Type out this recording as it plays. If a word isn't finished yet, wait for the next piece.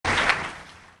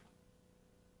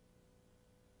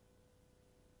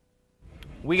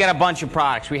We got a bunch of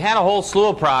products. We had a whole slew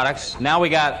of products. Now we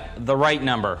got the right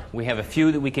number. We have a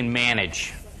few that we can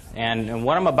manage. And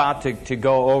what I'm about to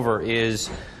go over is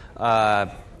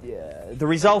the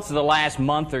results of the last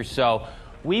month or so.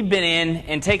 We've been in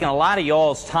and taken a lot of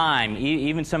y'all's time,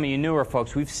 even some of you newer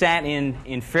folks. We've sat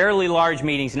in fairly large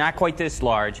meetings, not quite this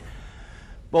large,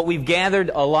 but we've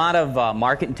gathered a lot of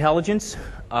market intelligence.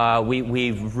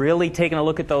 We've really taken a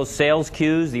look at those sales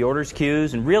cues, the orders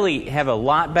cues, and really have a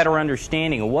lot better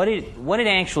understanding of what it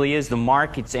actually is the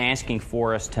market's asking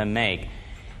for us to make.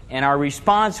 And our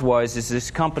response was, as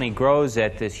this company grows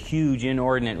at this huge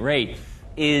inordinate rate,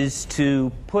 is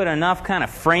to put enough kind of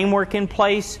framework in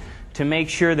place to make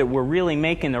sure that we're really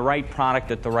making the right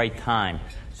product at the right time.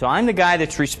 So I'm the guy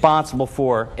that's responsible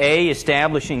for A,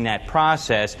 establishing that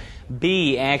process,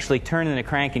 B, actually turning the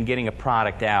crank and getting a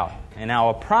product out. And now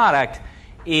a product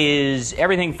is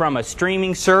everything from a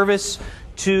streaming service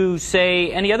to,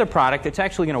 say, any other product that's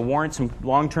actually going to warrant some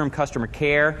long-term customer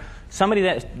care. Somebody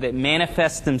that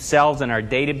manifests themselves in our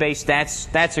database,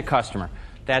 that's a customer.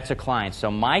 That's a client. So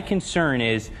my concern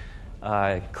is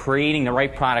creating the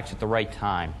right products at the right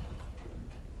time.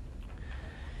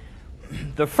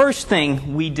 The first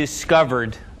thing we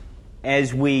discovered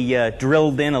as we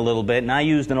drilled in a little bit, and I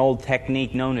used an old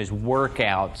technique known as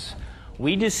workouts,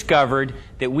 we discovered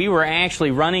that we were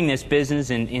actually running this business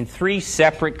in three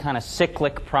separate kind of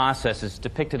cyclic processes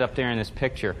depicted up there in this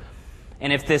picture.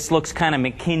 And if this looks kind of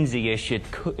McKinsey-ish,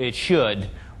 it should.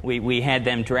 We had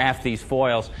them draft these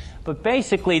foils. But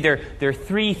basically, there are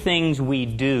three things we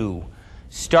do.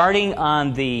 Starting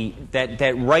on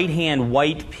that right-hand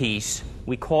white piece,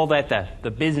 we call that the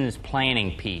business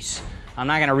planning piece. I'm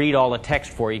not going to read all the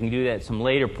text for you. You can do that at some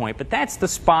later point. But that's the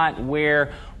spot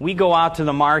where we go out to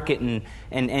the market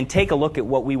and take a look at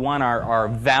what we want our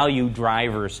value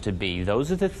drivers to be.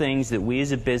 Those are the things that we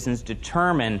as a business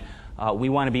determine we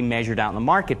want to be measured out in the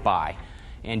market by.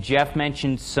 And Jeff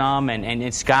mentioned some,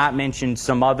 and Scott mentioned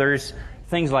some others.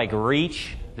 Things like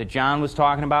reach that John was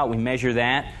talking about, we measure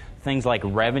that. Things like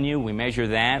revenue, we measure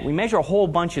that. We measure a whole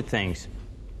bunch of things.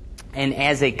 And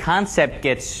as a concept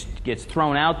gets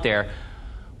thrown out there,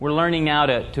 we're learning now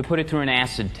to put it through an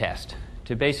acid test,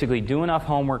 to basically do enough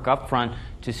homework up front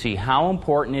to see how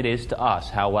important it is to us,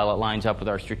 how well it lines up with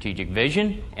our strategic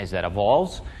vision as that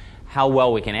evolves, how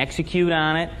well we can execute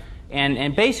on it,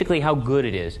 and basically how good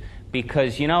it is.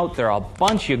 Because, you know, there are a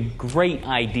bunch of great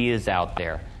ideas out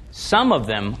there. Some of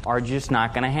them are just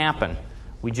not going to happen.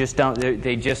 They just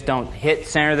don't hit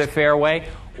center of the fairway,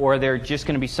 or they're just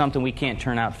going to be something we can't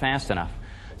turn out fast enough.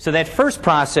 So that first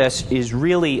process is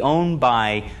really owned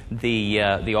by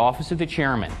the Office of the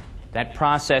Chairman. That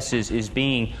process is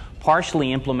being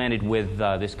partially implemented with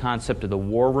this concept of the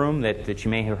war room that you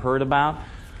may have heard about,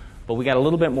 but we got a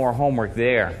little bit more homework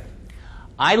there.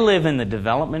 I live in the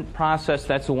development process.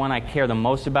 That's the one I care the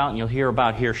most about, and you'll hear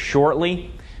about here shortly.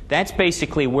 That's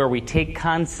basically where we take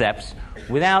concepts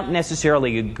without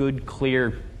necessarily a good,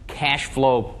 clear cash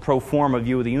flow pro forma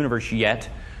view of the universe yet.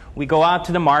 We go out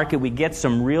to the market, we get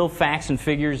some real facts and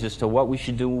figures as to what we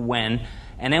should do when,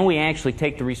 and then we actually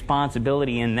take the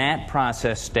responsibility in that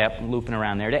process step, looping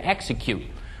around there, to execute.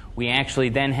 We actually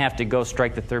then have to go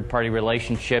strike the third-party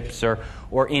relationships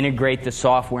or integrate the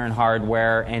software and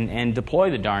hardware and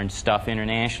deploy the darn stuff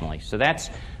internationally. So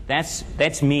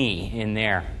that's me in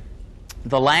there.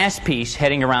 The last piece,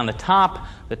 heading around the top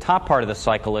part of the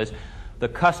cycle, is the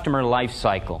customer life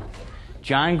cycle.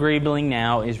 John Griebling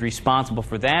now is responsible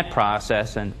for that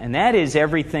process, and that is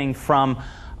everything from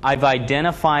I've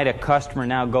identified a customer,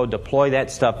 now go deploy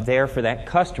that stuff there for that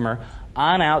customer,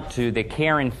 on out to the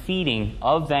care and feeding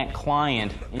of that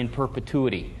client in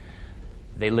perpetuity.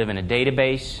 They live in a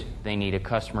database. They need a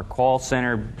customer call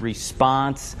center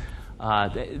response.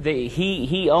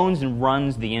 He owns and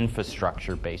runs the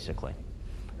infrastructure, basically.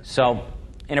 So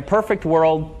in a perfect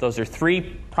world, those are three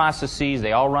processes.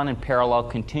 They all run in parallel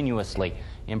continuously,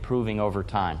 improving over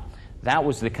time. That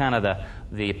was the kind of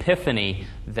the epiphany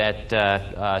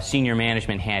that senior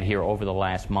management had here over the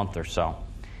last month or so.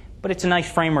 But it's a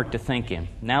nice framework to think in.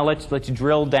 Now let's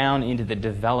drill down into the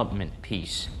development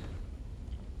piece.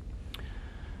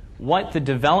 What the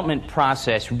development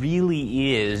process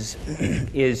really is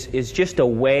just a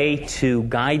way to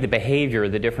guide the behavior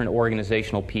of the different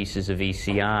organizational pieces of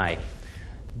ECI.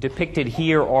 Depicted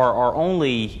here are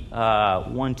only 5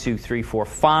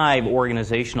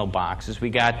 organizational boxes. We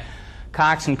got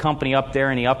Cox and Company up there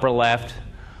in the upper left.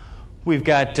 We've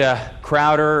got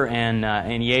Crowder and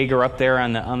Yeager up there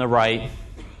on the right.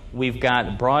 We've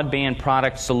got Broadband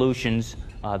Product Solutions,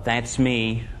 that's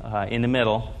me, in the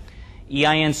middle.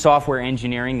 EIN Software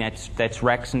Engineering, that's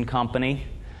Rex and Company.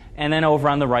 And then over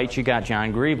on the right, you got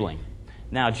John Griebling.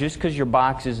 Now, just because your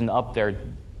box isn't up there,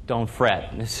 don't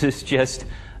fret. This is just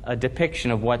a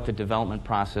depiction of what the development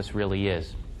process really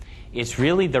is. It's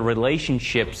really the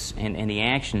relationships and the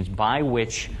actions by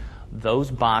which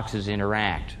those boxes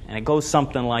interact. And it goes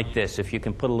something like this, if you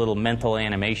can put a little mental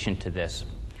animation to this.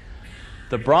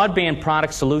 The broadband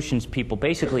product solutions people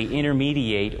basically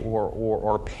intermediate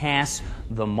or pass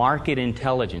the market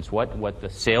intelligence, what the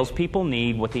salespeople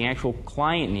need, what the actual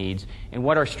client needs, and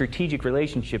what our strategic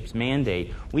relationships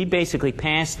mandate. We basically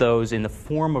pass those in the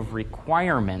form of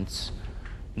requirements,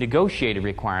 negotiated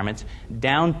requirements,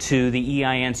 down to the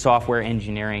EIN software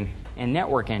engineering and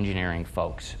network engineering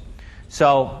folks.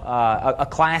 So a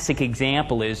classic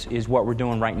example is what we're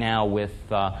doing right now with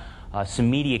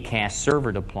some MediaCast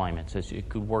server deployments as a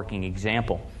good working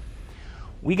example.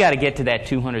 We got to get to that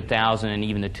 200,000 and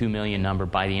even the 2 million number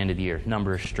by the end of the year,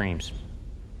 number of streams.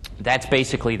 That's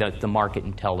basically the market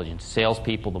intelligence.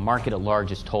 Salespeople, the market at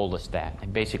large has told us that. They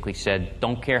basically said,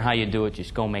 don't care how you do it,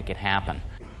 just go make it happen.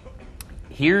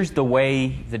 Here's the way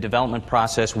the development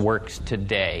process works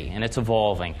today, and it's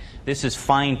evolving. This is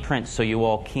fine print, so you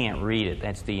all can't read it.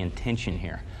 That's the intention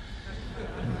here.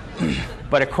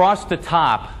 But across the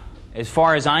top, as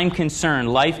far as I'm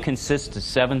concerned, life consists of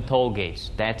 7 toll gates.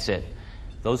 That's it.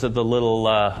 Those are the little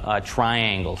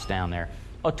triangles down there.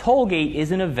 A toll gate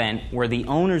is an event where the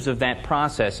owners of that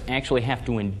process actually have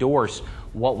to endorse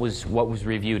what was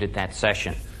reviewed at that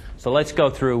session. So let's go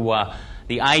through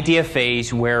the idea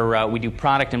phase where we do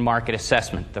product and market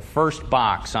assessment. The first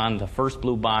box, on the first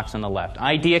blue box on the left.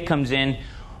 Idea comes in.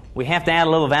 We have to add a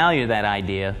little value to that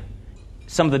idea.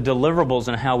 Some of the deliverables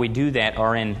and how we do that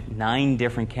are in 9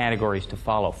 different categories to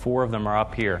follow. 4 of them are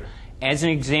up here. As an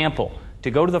example,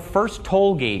 to go to the first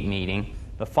toll gate meeting,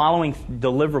 the following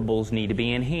deliverables need to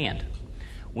be in hand.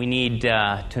 We need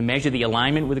to measure the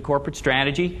alignment with the corporate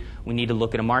strategy. We need to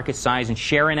look at a market size and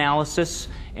share analysis.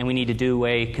 And we need to do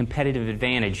a competitive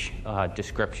advantage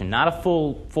description. Not a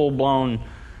full-blown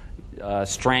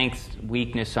strength,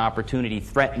 weakness, opportunity,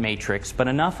 threat matrix, but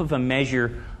enough of a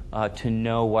measure to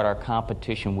know what our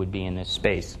competition would be in this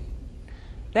space.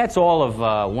 That's all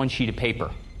of one sheet of paper,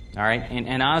 all right?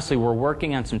 And honestly, we're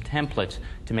working on some templates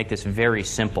to make this very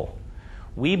simple.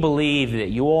 We believe that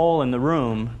you all in the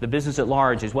room, the business at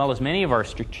large, as well as many of our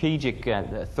strategic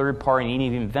third-party and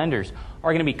even vendors,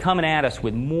 are going to be coming at us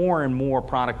with more and more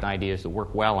product ideas that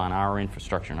work well on our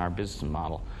infrastructure and our business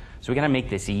model. So we've got to make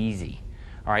this easy.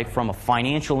 All right, from a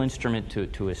financial instrument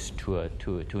to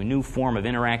a new form of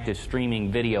interactive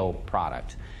streaming video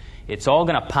product. It's all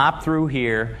going to pop through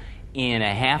here in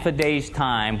a half a day's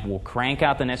time. We'll crank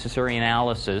out the necessary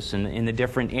analysis in the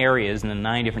different areas, in the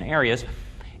 9 different areas,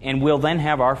 and we'll then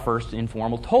have our first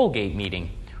informal toll gate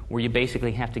meeting where you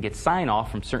basically have to get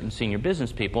sign-off from certain senior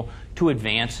business people to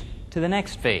advance to the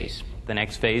next phase. The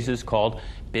next phase is called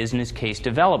business case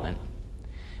development.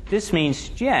 This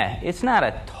means, yeah, it's not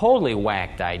a totally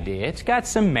whacked idea. It's got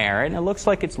some merit, and it looks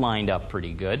like it's lined up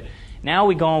pretty good. Now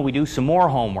we go and we do some more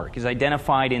homework. It's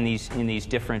identified in these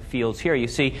different fields here. You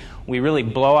see, we really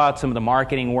blow out some of the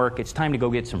marketing work. It's time to go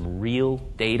get some real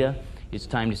data. It's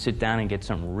time to sit down and get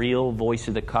some real voice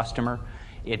of the customer.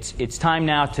 It's time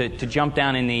now to jump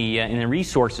down in the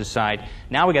resources side.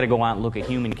 Now we got to go out and look at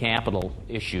human capital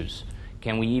issues.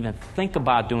 Can we even think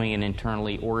about doing it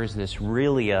internally, or is this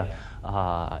really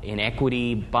an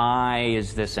equity buy?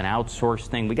 Is this an outsourced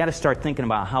thing? We got to start thinking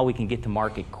about how we can get to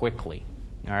market quickly.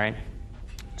 All right.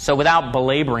 So without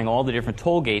belaboring all the different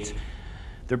toll gates,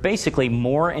 they're basically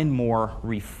more and more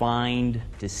refined,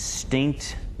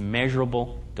 distinct,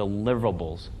 measurable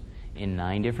deliverables in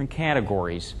 9 different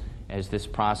categories as this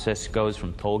process goes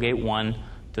from tollgate 1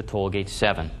 to tollgate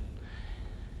 7.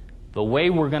 The way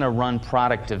we're going to run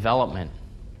product development,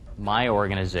 my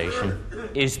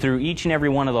organization, is through each and every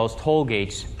one of those toll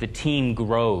gates, the team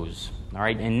grows. All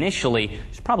right. Initially,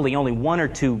 there's probably only 1 or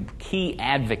 2 key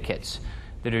advocates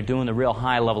that are doing the real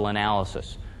high-level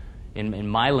analysis. In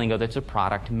my lingo, that's a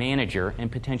product manager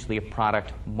and potentially a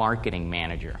product marketing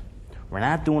manager. We're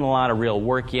not doing a lot of real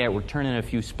work yet. We're turning in a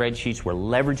few spreadsheets. We're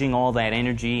leveraging all that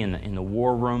energy in the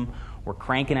war room. We're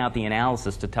cranking out the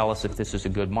analysis to tell us if this is a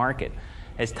good market.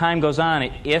 As time goes on,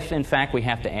 if in fact we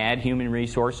have to add human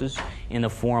resources in the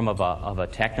form of a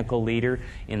technical leader,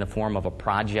 in the form of a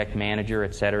project manager,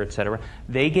 et cetera,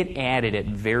 they get added at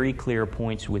very clear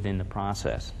points within the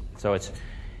process. So it's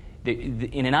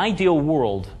in an ideal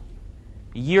world,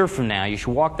 a year from now, you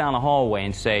should walk down the hallway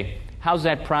and say, how's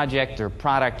that project or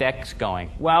product X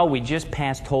going? Well, we just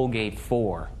passed tollgate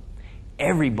 4.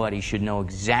 Everybody should know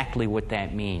exactly what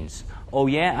that means. Oh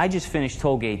yeah, I just finished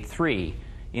tollgate 3.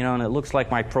 You know, and it looks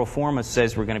like my pro forma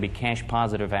says we're going to be cash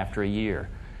positive after a year.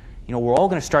 You know, we're all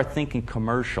going to start thinking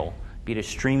commercial, be it a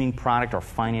streaming product or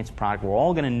finance product. We're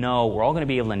all going to know, we're all going to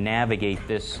be able to navigate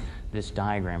this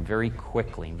diagram very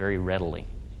quickly, very readily.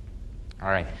 All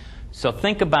right, so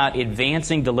think about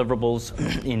advancing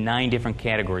deliverables in 9 different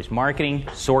categories: marketing,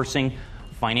 sourcing,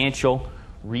 financial,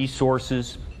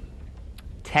 resources,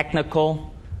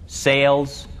 technical,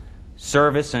 sales,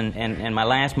 service, and my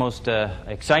last most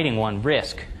exciting one,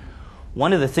 risk.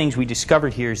 One of the things we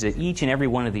discovered here is that each and every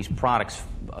one of these products,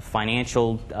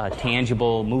 financial,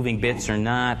 tangible, moving bits or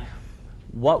not,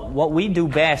 what we do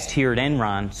best here at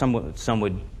Enron, some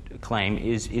would claim,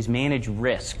 is manage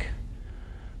risk.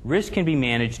 Risk can be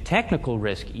managed, technical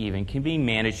risk even, can be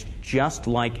managed just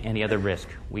like any other risk.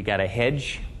 We got to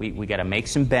hedge, we got to make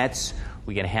some bets,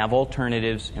 we got to have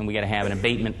alternatives, and we got to have an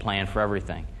abatement plan for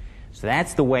everything. So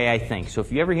that's the way I think. So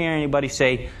if you ever hear anybody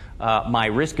say, my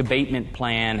risk abatement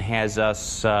plan has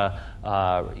us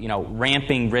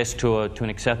ramping risk to an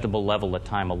acceptable level at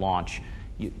time of launch,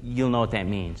 you'll know what that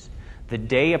means. The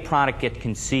day a product gets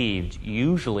conceived,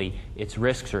 usually its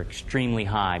risks are extremely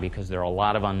high because there are a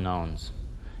lot of unknowns.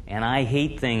 And I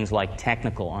hate things like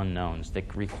technical unknowns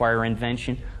that require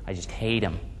invention. I just hate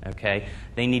them, okay?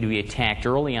 They need to be attacked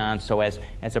early on, so as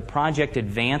a project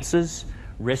advances,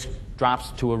 risk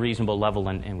drops to a reasonable level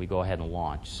and we go ahead and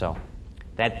launch. So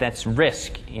that's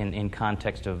risk in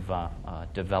context of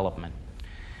development.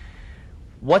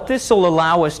 What this will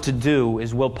allow us to do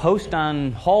is we'll post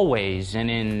on hallways and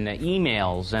in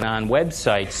emails and on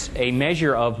websites a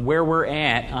measure of where we're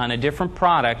at on a different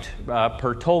product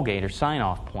per toll gate or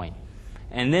sign-off point.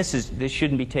 And this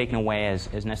shouldn't be taken away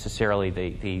as necessarily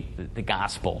the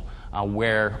gospel,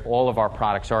 where all of our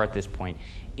products are at this point.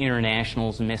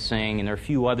 International's missing, and there are a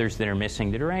few others that are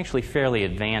missing that are actually fairly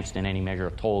advanced in any measure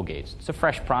of toll gates. It's a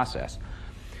fresh process.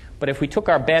 But if we took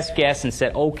our best guess and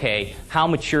said, okay, how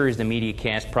mature is the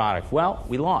MediaCast product? Well,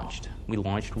 we launched. We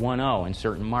launched 1.0 in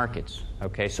certain markets.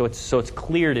 Okay, so it's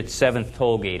cleared its 7th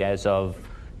toll gate as of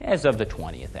the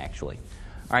 20th, actually.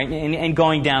 All right, and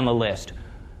going down the list.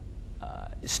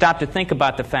 Stop to think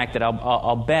about the fact that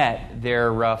I'll bet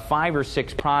there are 5 or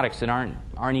 6 products that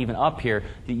aren't even up here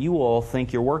that you all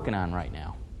think you're working on right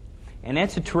now. And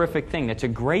that's a terrific thing. That's a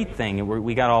great thing.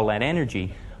 We got all that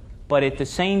energy. But at the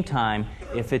same time,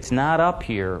 if it's not up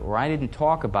here or I didn't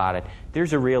talk about it,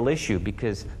 there's a real issue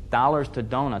because dollars to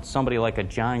donuts, somebody like a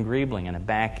John Griebling in the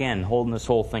back end holding this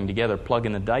whole thing together,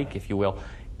 plugging the dike, if you will,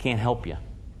 can't help you.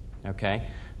 Okay?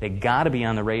 They got to be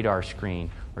on the radar screen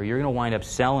or you're going to wind up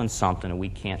selling something that we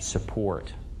can't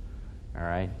support. All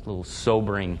right? A little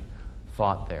sobering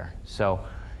thought there. So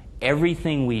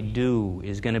everything we do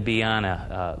is going to be on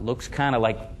looks kind of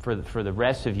like, for the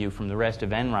rest of you, from the rest of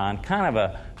Enron, kind of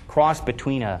a cross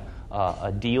between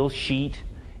a deal sheet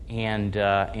and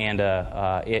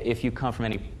if you come from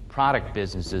any product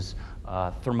businesses,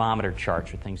 thermometer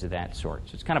charts or things of that sort.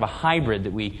 So it's kind of a hybrid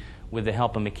that we, with the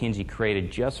help of McKinsey,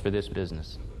 created just for this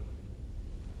business.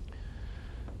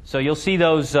 So you'll see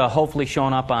those hopefully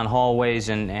showing up on hallways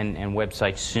and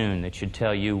websites soon that should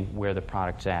tell you where the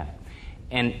product's at.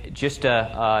 And just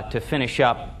to finish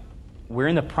up, we're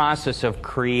in the process of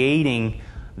creating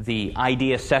the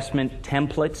ID assessment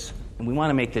templates, and we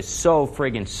want to make this so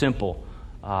friggin' simple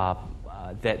that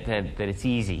it's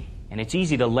easy. And it's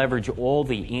easy to leverage all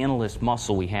the analyst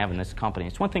muscle we have in this company.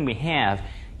 It's one thing we have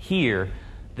here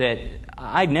that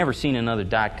I've never seen another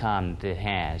 .com that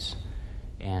has.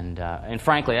 And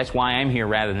frankly, that's why I'm here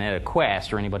rather than at a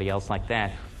Quest or anybody else like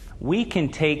that. We can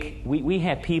take, we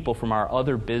have people from our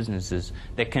other businesses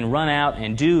that can run out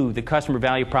and do the customer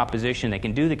value proposition, they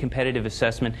can do the competitive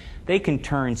assessment, they can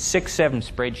turn 6-7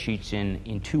 spreadsheets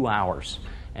in 2 hours,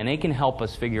 and they can help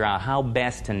us figure out how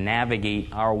best to navigate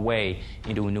our way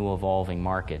into a new evolving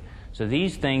market. So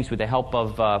these things, with the help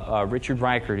of Richard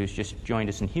Reichert, who's just joined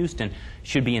us in Houston,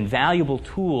 should be invaluable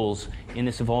tools in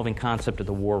this evolving concept of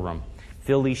the war room.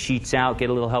 Fill these sheets out, get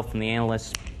a little help from the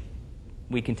analysts.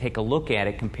 We can take a look at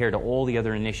it compared to all the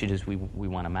other initiatives we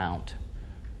want to mount.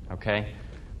 Okay?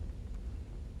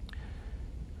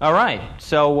 All right.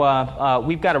 So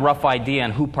we've got a rough idea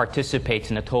on who participates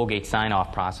in the toll gate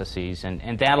sign-off processes,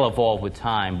 and that'll evolve with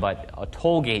time. But a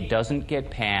toll gate doesn't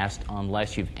get passed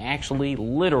unless you've actually,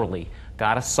 literally,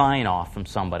 got a sign-off from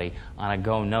somebody on a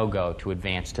go, no-go to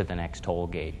advance to the next toll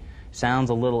gate. Sounds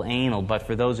a little anal, but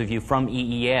for those of you from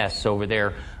EES over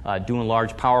there doing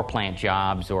large power plant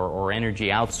jobs or energy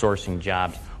outsourcing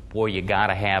jobs, boy, you got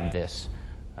to have this.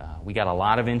 We got a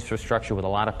lot of infrastructure with a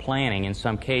lot of planning in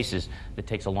some cases that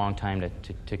takes a long time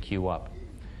to queue up.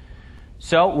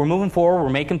 So we're moving forward.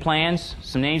 We're making plans.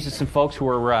 Some names of some folks who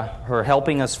are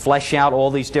helping us flesh out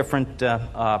all these different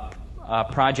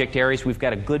project areas. We've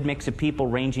got a good mix of people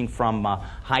ranging from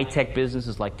high-tech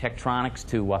businesses like Tektronix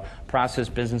to process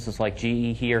businesses like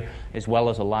GE here, as well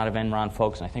as a lot of Enron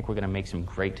folks, and I think we're going to make some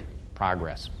great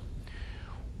progress.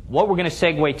 What we're going to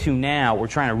segue to now, we're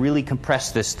trying to really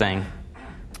compress this thing,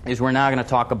 is we're now going to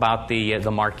talk about the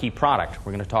marquee product.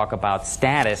 We're going to talk about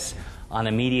status on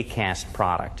the MediaCast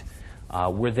product.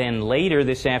 We're then later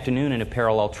this afternoon in a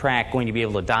parallel track going to be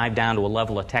able to dive down to a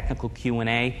level of technical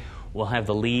Q&A. We'll have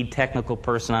the lead technical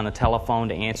person on the telephone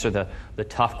to answer the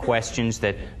tough questions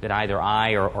that either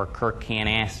I or Kirk can't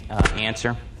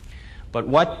answer. But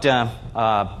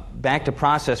back to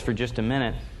process for just a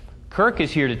minute. Kirk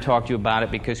is here to talk to you about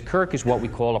it because Kirk is what we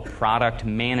call a product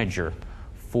manager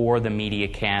for the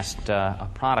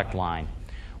MediaCast product line.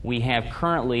 We have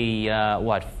currently,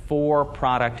 4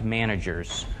 product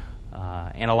managers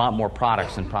and a lot more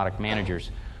products than product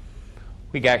managers.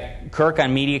 We got Kirk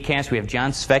on MediaCast. We have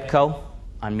John Svetko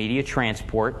on Media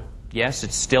Transport. Yes,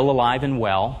 it's still alive and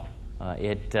well.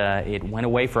 It went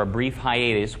away for a brief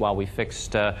hiatus while we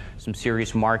fixed some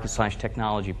serious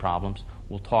market/technology problems.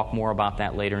 We'll talk more about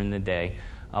that later in the day.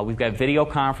 We've got video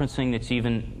conferencing that's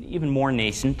even more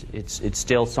nascent. It's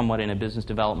still somewhat in a business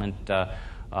development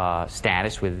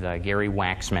status with Gary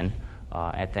Waxman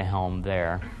at the helm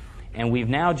there. And we've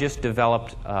now just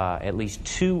developed at least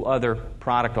 2 other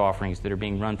product offerings that are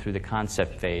being run through the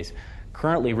concept phase.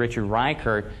 Currently, Richard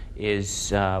Reichert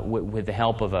is, with the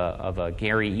help of a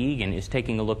Gary Yeager, is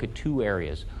taking a look at 2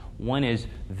 areas. One is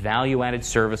value-added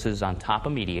services on top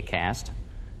of MediaCast,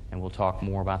 and we'll talk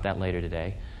more about that later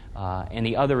today. And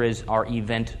the other is our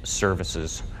event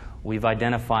services. We've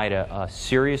identified a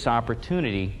serious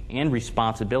opportunity and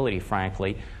responsibility,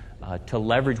 frankly, to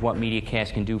leverage what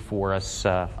MediaCast can do for us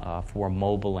for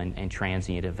mobile and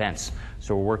transient events.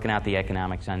 So we're working out the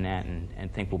economics on that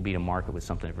and think we'll be to market with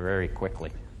something very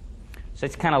quickly. So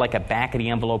it's kind of like a back of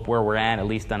the envelope where we're at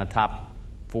least on the top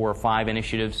 4 or 5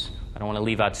 initiatives. I don't want to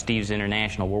leave out Steve's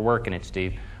International. We're working it,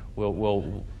 Steve.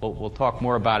 We'll talk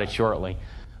more about it shortly.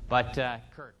 But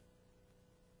Kirk.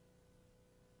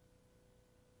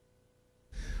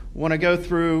 Want to go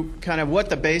through kind of what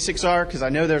the basics are, because I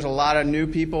know there's a lot of new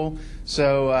people.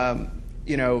 So,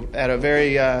 at a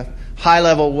very high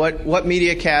level, what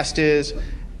MediaCast is,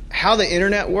 how the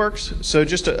internet works. So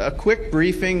just a quick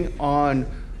briefing on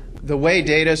the way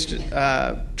data is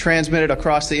transmitted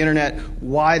across the internet,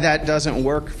 why that doesn't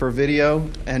work for video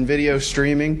and video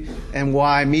streaming, and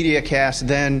why MediaCast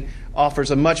then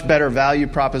offers a much better value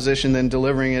proposition than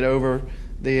delivering it over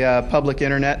the public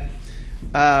internet.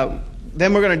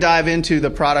 Then we're going to dive into the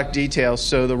product details,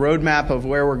 so the roadmap of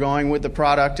where we're going with the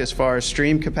product as far as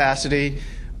stream capacity,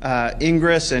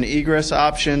 ingress and egress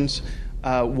options,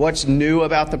 what's new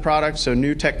about the product, so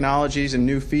new technologies and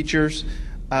new features.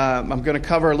 I'm going to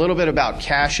cover a little bit about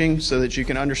caching so that you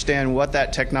can understand what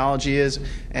that technology is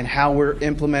and how we're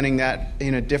implementing that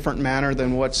in a different manner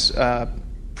than what's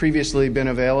previously been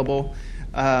available.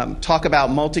 Talk about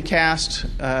multicast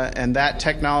and that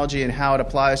technology and how it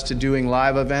applies to doing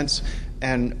live events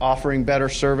and offering better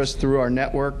service through our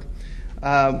network.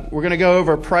 We're going to go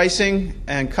over pricing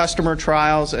and customer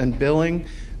trials and billing.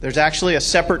 There's actually a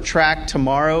separate track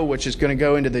tomorrow which is going to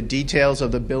go into the details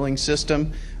of the billing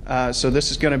system. So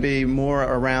this is going to be more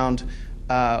around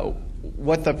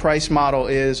what the price model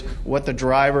is, what the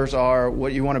drivers are,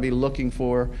 what you want to be looking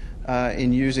for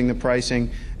in using the pricing.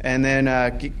 And then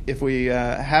if we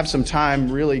have some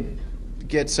time, really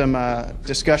get some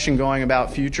discussion going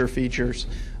about future features.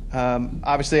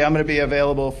 Obviously, I'm going to be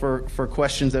available for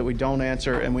questions that we don't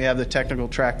answer, and we have the technical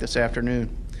track this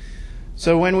afternoon.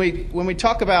 So when we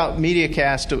talk about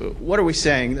MediaCast, what are we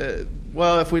saying?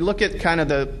 Well, if we look at kind of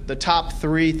the top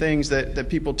 3 things that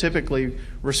people typically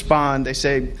respond, they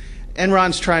say,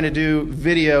 Enron's trying to do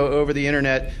video over the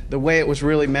internet the way it was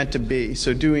really meant to be,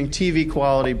 so doing TV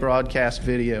quality broadcast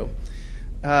video.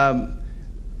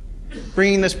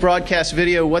 Bringing this broadcast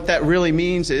video, what that really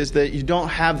means is that you don't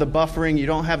have the buffering, you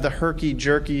don't have the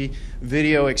herky-jerky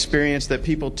video experience that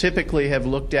people typically have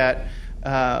looked at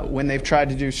when they've tried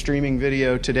to do streaming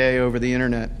video today over the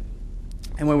internet.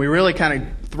 And when we really kind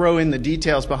of throw in the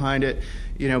details behind it,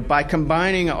 by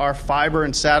combining our fiber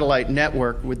and satellite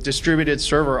network with distributed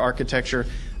server architecture,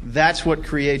 that's what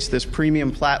creates this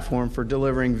premium platform for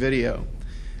delivering video.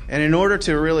 And in order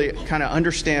to really kind of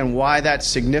understand why that's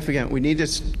significant, we need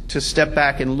to step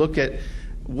back and look at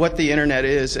what the internet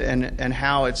is and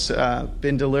how it's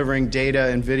been delivering data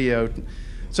and video.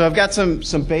 So I've got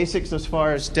some basics as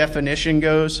far as definition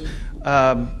goes.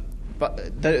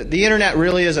 the internet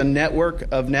really is a network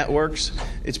of networks.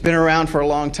 It's been around for a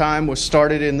long time. Was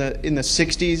started in the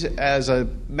 60s as a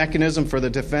mechanism for the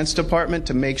Defense Department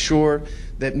to make sure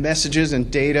that messages and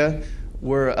data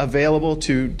were available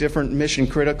to different mission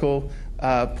critical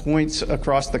points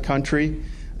across the country.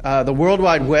 The World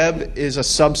Wide Web is a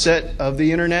subset of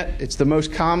the internet. It's the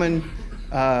most common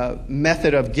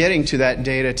method of getting to that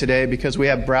data today because we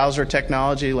have browser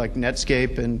technology like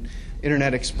Netscape and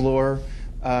Internet Explorer,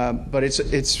 but it's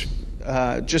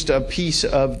just a piece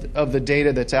of the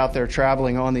data that's out there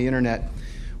traveling on the internet.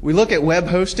 We look at web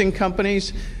hosting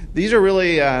companies. These are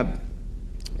really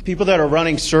people that are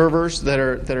running servers that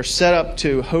are set up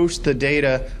to host the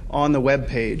data on the web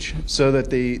page so that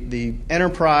the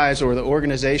enterprise or the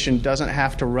organization doesn't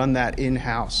have to run that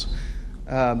in-house.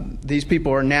 These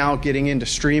people are now getting into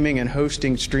streaming and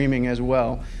hosting streaming as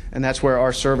well, and that's where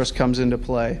our service comes into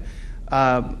play.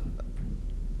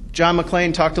 John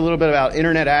McClain talked a little bit about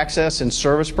internet access and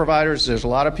service providers. There's a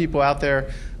lot of people out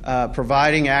there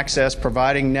providing access,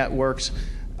 providing networks.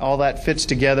 All that fits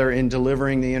together in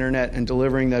delivering the internet and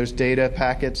delivering those data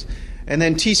packets. And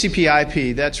then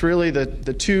TCP/IP, that's really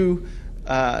the two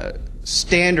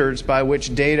standards by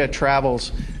which data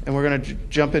travels, and we're going to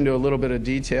jump into a little bit of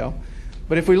detail.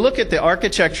 But if we look at the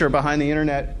architecture behind the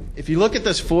internet, if you look at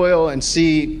this foil and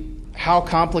see how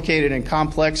complicated and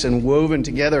complex and woven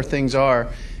together things are,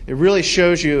 it really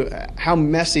shows you how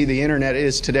messy the internet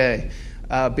is today.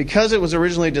 Because it was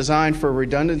originally designed for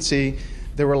redundancy,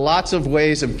 there were lots of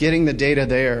ways of getting the data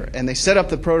there, and they set up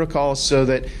the protocols so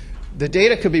that the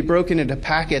data could be broken into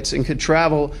packets and could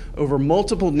travel over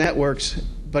multiple networks,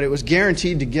 but it was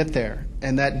guaranteed to get there.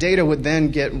 And that data would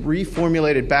then get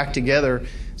reformulated back together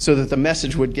so that the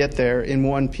message would get there in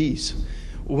one piece.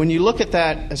 When you look at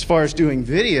that as far as doing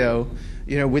video,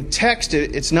 with text,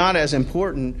 it's not as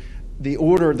important the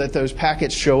order that those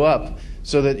packets show up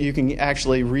so that you can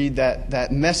actually read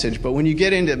that message. But when you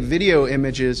get into video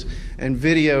images and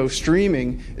video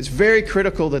streaming, it's very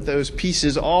critical that those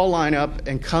pieces all line up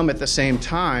and come at the same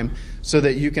time so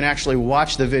that you can actually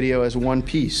watch the video as one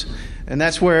piece. And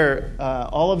that's where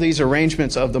all of these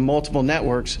arrangements of the multiple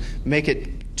networks make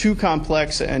it too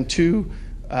complex and too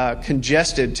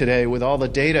congested today with all the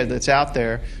data that's out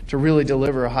there to really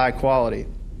deliver a high quality.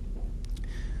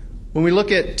 When we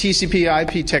look at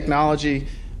TCP/IP technology,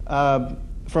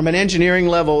 from an engineering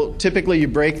level, typically you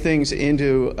break things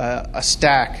into a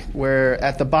stack where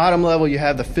at the bottom level you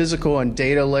have the physical and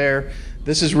data layer.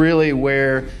 This is really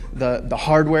where the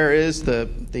hardware is,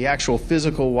 the actual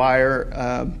physical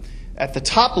wire. At the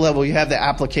top level you have the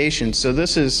application. So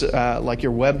this is like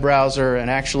your web browser and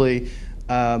actually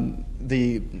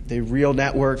the real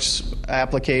networks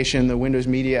application, the Windows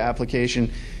Media application.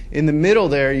 In the middle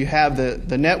there, you have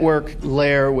the network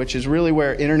layer, which is really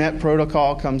where Internet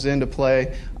Protocol comes into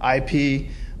play, IP.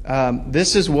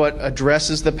 This is what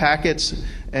addresses the packets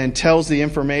and tells the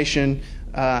information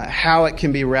how it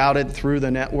can be routed through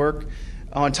the network.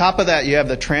 On top of that, you have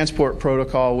the Transport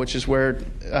Protocol, which is where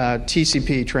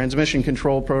TCP, Transmission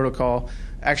Control Protocol,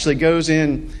 actually goes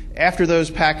in. After those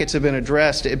packets have been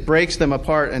addressed, it breaks them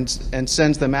apart and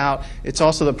sends them out. It's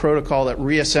also the protocol that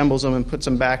reassembles them and puts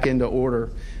them back into order.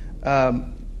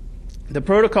 The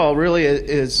protocol really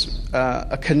is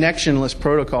a connectionless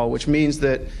protocol, which means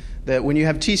that when you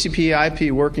have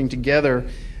TCP/IP working together,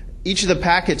 each of the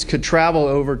packets could travel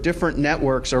over different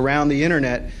networks around the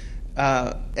internet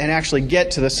and actually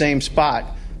get to the same spot.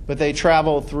 But they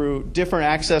travel through different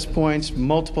access points,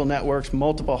 multiple networks,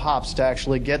 multiple hops to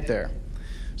actually get there.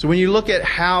 So when you look at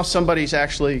how somebody's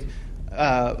actually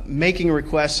making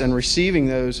requests and receiving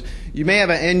those, you may have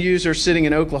an end user sitting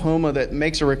in Oklahoma that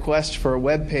makes a request for a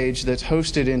web page that's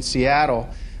hosted in Seattle.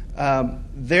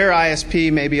 Their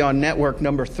ISP may be on network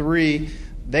number 3.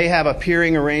 They have a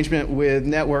peering arrangement with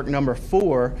network number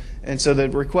 4, and so the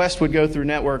request would go through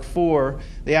network 4.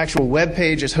 The actual web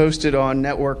page is hosted on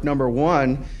network number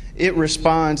 1. It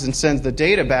responds and sends the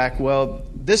data back. Well,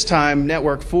 this time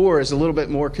network 4 is a little bit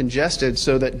more congested,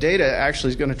 so that data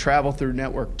actually is going to travel through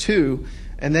network 2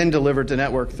 and then delivered to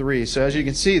network 3. So as you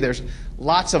can see, there's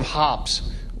lots of hops,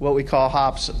 what we call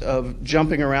hops, of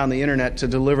jumping around the internet to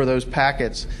deliver those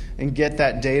packets and get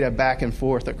that data back and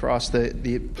forth across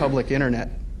the public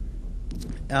internet.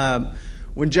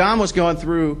 When John was going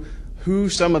through who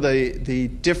some of the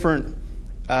different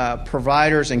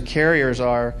providers and carriers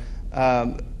are,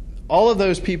 all of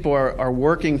those people are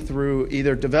working through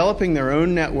either developing their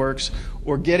own networks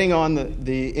or getting on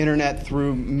the internet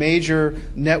through major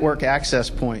network access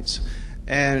points.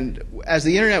 And as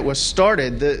the internet was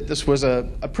started, this was a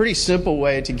pretty simple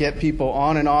way to get people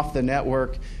on and off the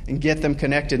network and get them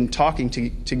connected and talking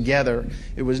together.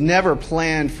 It was never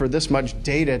planned for this much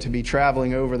data to be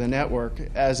traveling over the network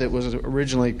as it was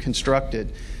originally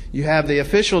constructed. You have the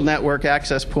official network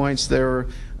access points. There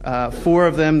were 4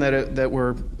 of them that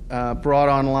were brought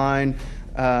online.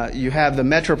 You have the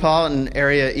metropolitan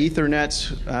area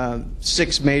Ethernets,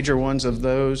 6 major ones of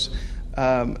those.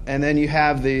 And then you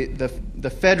have the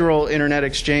federal internet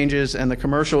exchanges and the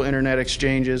commercial internet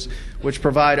exchanges, which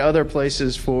provide other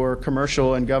places for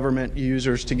commercial and government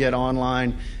users to get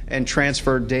online and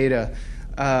transfer data.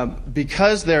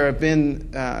 Because there have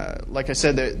been, like I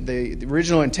said, the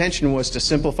original intention was to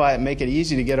simplify it, make it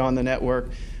easy to get on the network.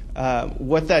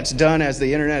 What that's done as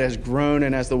the internet has grown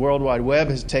and as the World Wide Web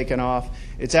has taken off,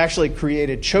 it's actually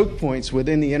created choke points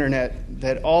within the internet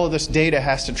that all of this data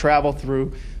has to travel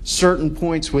through certain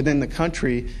points within the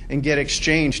country and get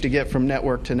exchanged to get from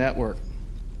network to network.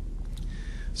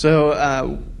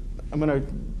 So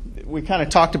we kind of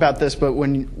talked about this, but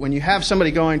when you have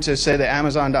somebody going to, say, the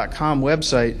Amazon.com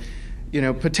website,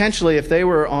 potentially if they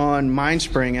were on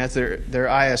Mindspring as their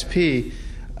ISP,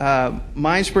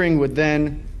 Mindspring would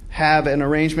then have an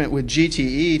arrangement with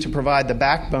GTE to provide the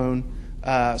backbone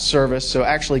service, so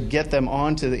actually get them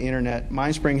onto the internet.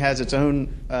 Mindspring has its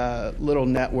own little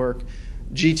network.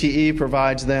 GTE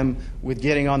provides them with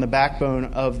getting on the backbone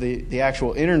of the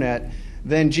actual internet.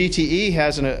 Then GTE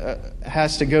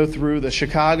has to go through the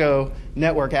Chicago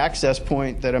network access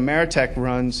point that Ameritech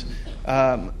runs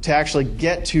to actually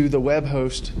get to the web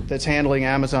host that's handling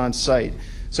Amazon's site.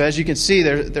 So as you can see,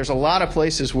 there's a lot of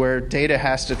places where data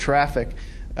has to traffic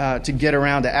to get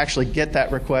around to actually get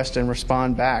that request and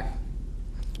respond back.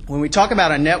 When we talk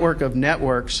about a network of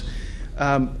networks,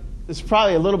 it's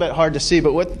probably a little bit hard to see,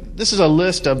 but this is a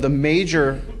list of the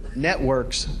major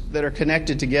networks that are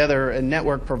connected together and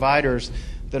network providers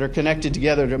that are connected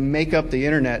together to make up the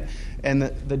internet. And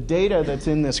the data that's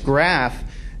in this graph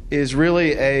is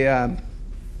really a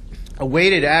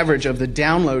weighted average of the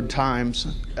download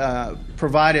times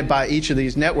provided by each of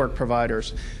these network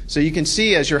providers. So you can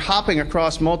see as you're hopping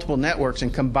across multiple networks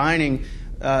and combining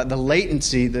the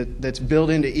latency that's built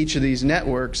into each of these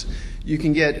networks, you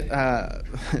can get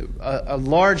a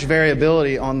large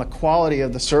variability on the quality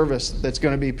of the service that's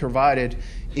going to be provided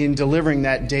in delivering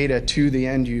that data to the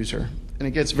end user. And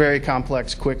it gets very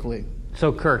complex quickly.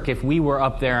 So Kirk, if we were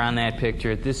up there on that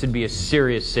picture, this would be a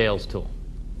serious sales tool.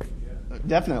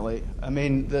 Definitely. I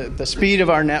mean, the speed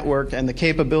of our network and the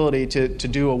capability to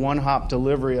do a one-hop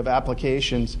delivery of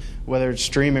applications, whether it's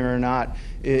streaming or not,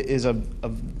 is a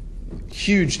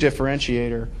huge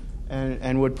differentiator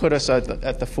and would put us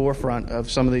at the forefront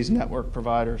of some of these network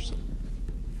providers.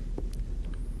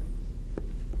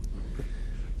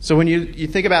 So when you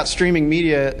think about streaming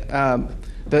media,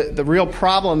 the real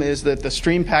problem is that the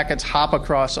stream packets hop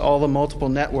across all the multiple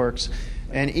networks,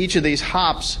 and each of these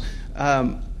hops,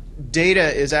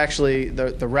 data is actually,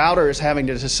 the router is having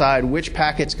to decide which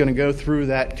packet's going to go through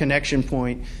that connection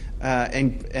point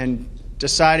and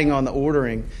deciding on the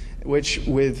ordering, which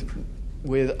with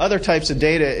other types of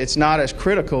data, it's not as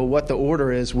critical what the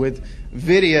order is. With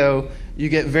video, you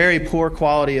get very poor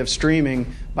quality of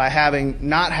streaming by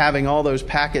not having all those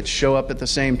packets show up at the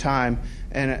same time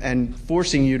and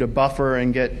forcing you to buffer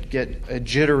and get a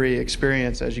jittery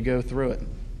experience as you go through it.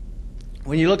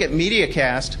 When you look at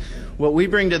MediaCast, what we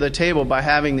bring to the table by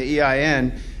having the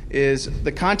EIN is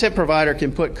the content provider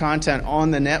can put content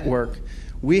on the network.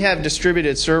 We have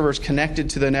distributed servers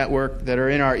connected to the network that are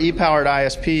in our e-powered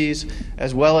ISPs,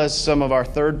 as well as some of our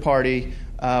third-party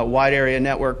wide area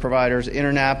network providers,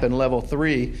 Internap and Level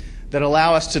 3, that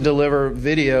allow us to deliver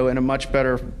video in a much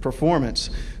better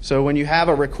performance. So when you have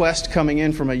a request coming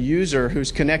in from a user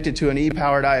who's connected to an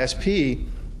e-powered ISP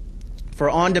for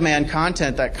on-demand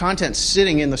content, that content's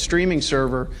sitting in the streaming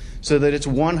server so that it's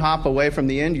one hop away from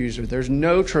the end user. There's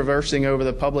no traversing over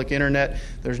the public internet.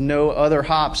 There's no other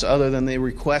hops other than the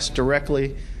request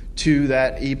directly to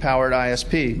that e-powered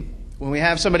ISP. When we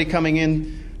have somebody coming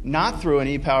in not through an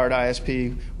e-powered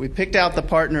ISP, we picked out the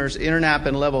partners Internap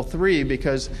and Level 3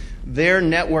 because they're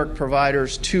network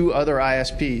providers to other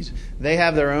ISPs. They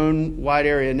have their own wide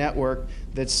area network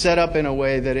that's set up in a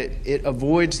way that it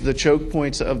avoids the choke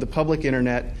points of the public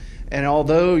internet. And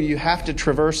although you have to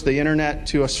traverse the internet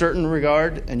to a certain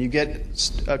regard and you get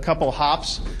a couple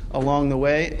hops along the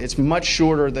way, it's much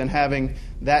shorter than having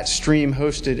that stream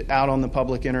hosted out on the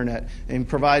public internet, and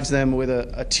provides them with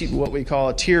what we call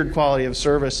a tiered quality of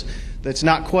service that's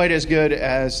not quite as good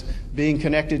as being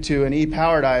connected to an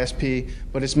e-powered ISP,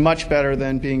 but it's much better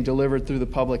than being delivered through the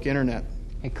public internet.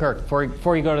 Hey, Kirk,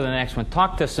 before you go to the next one,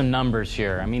 talk to some numbers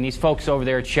here. I mean, these folks over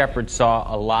there at Shepherd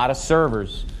saw a lot of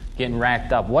servers getting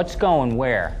racked up. What's going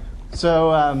where?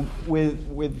 So with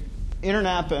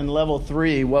InterNAP and Level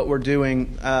 3, what we're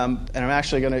doing, and I'm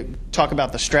actually going to talk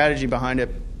about the strategy behind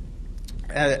it.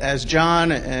 As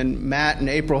John and Matt and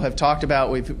April have talked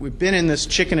about, we've been in this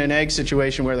chicken and egg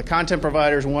situation where the content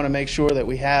providers want to make sure that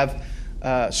we have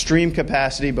stream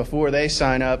capacity before they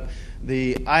sign up.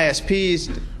 The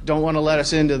ISPs don't want to let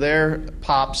us into their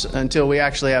POPs until we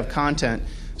actually have content.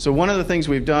 So one of the things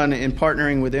we've done in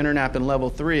partnering with InterNAP and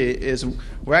Level 3 is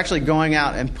we're actually going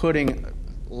out and putting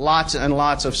lots and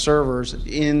lots of servers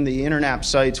in the InterNAP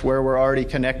sites where we're already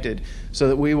connected, so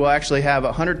that we will actually have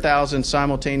 100,000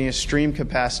 simultaneous stream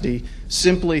capacity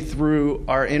simply through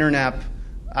our InterNAP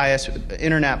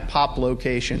POP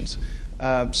locations.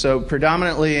 So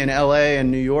predominantly in LA and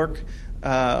New York,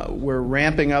 we're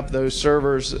ramping up those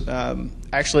servers.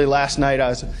 Actually, last night I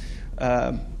was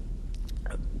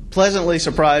pleasantly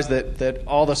surprised that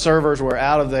all the servers were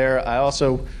out of there. I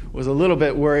also was a little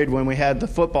bit worried when we had the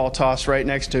football toss right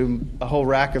next to a whole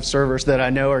rack of servers that I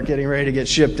know are getting ready to get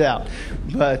shipped out.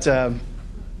 But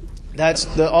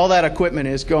all that equipment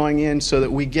is going in so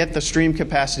that we get the stream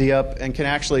capacity up and can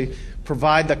actually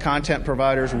provide the content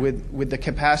providers with the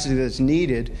capacity that's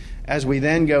needed, as we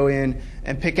then go in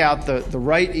and pick out the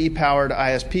right E-powered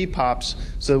ISP POPs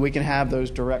so that we can have those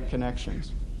direct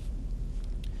connections.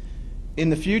 In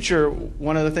the future,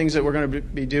 one of the things that we're going to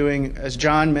be doing, as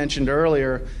John mentioned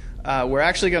earlier, we're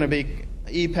actually going to be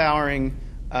e-powering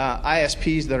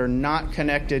ISPs that are not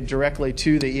connected directly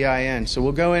to the EIN. So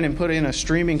we'll go in and put in a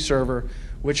streaming server,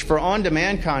 which for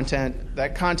on-demand content,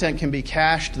 that content can be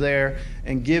cached there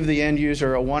and give the end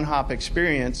user a one-hop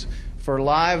experience. For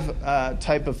live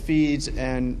type of feeds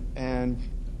and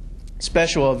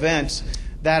special events,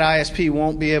 that ISP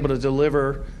won't be able to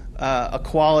deliver a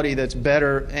quality that's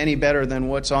any better than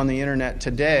what's on the internet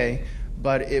today,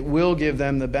 but it will give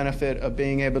them the benefit of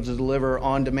being able to deliver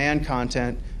on-demand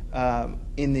content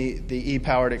in the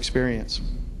e-powered experience.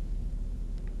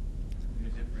 Can you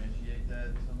differentiate that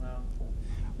somehow?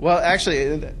 Well,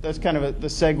 actually, that's kind of the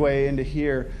segue into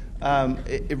here.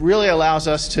 It really allows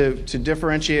us to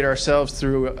differentiate ourselves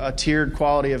through a tiered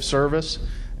quality of service,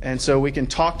 and so we can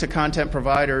talk to content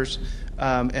providers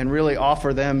and really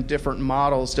offer them different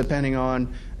models depending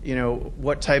on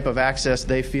what type of access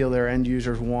they feel their end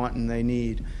users want and they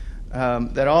need.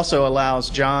 That also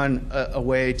allows John a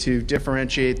way to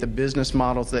differentiate the business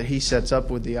models that he sets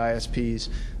up with the ISPs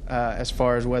as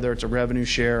far as whether it's a revenue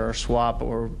share or swap,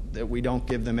 or that we don't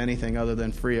give them anything other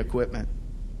than free equipment.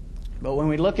 But when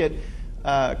we look at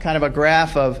kind of a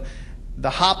graph of the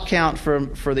hop count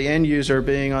for the end user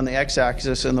being on the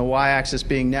x-axis and the y-axis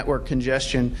being network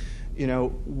congestion,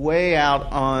 way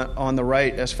out on the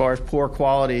right as far as poor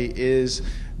quality is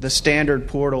the standard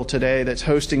portal today that's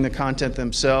hosting the content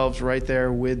themselves right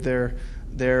there with their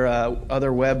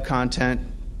other web content.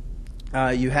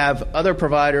 You have other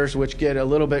providers which get a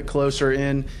little bit closer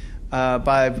in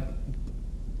by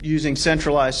using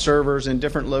centralized servers in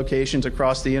different locations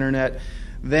across the internet.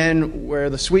 Then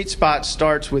where the sweet spot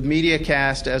starts with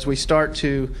MediaCast, as we start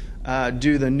to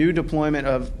do the new deployment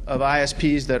of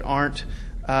ISPs that aren't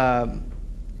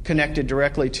connected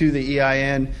directly to the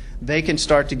EIN, they can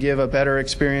start to give a better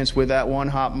experience with that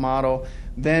one-hop model.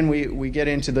 Then we get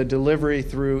into the delivery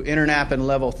through InterNAP and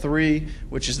Level 3,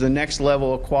 which is the next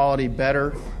level of quality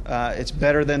better. It's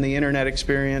better than the internet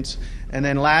experience. And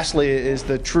then lastly is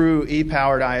the true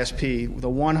e-powered ISP, the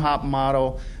one-hop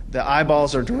model. The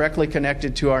eyeballs are directly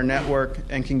connected to our network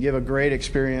and can give a great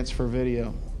experience for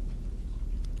video.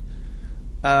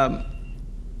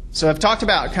 So I've talked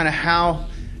about kind of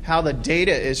how the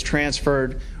data is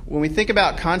transferred. When we think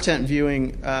about content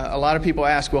viewing, a lot of people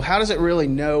ask, well, how does it really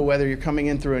know whether you're coming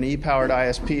in through an e-powered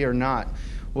ISP or not?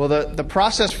 Well, the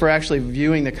process for actually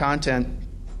viewing the content,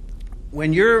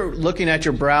 when you're looking at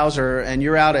your browser and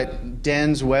you're out at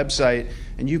DEN's website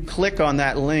and you click on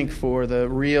that link for the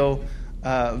real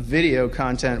video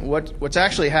content, what's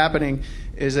actually happening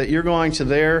is that you're going to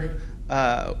their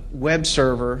web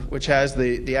server, which has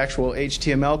the actual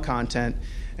HTML content,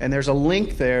 and there's a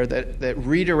link there that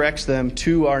redirects them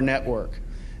to our network.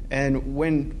 And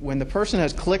when the person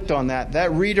has clicked on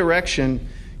that redirection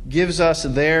gives us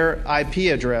their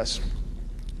IP address.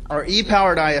 Our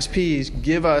e-powered ISPs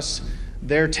give us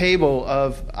their table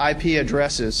of IP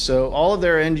addresses. So all of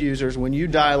their end users, when you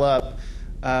dial up,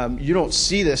 you don't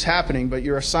see this happening, but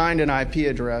you're assigned an IP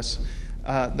address.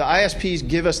 The ISPs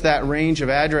give us that range of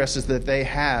addresses that they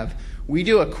have. We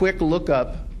do a quick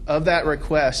lookup of that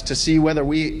request to see whether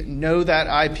we know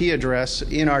that IP address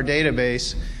in our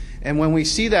database, And when we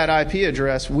see that IP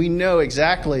address, we know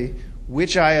exactly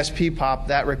which ISP POP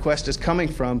that request is coming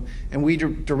from, and we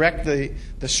direct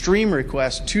the stream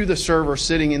request to the server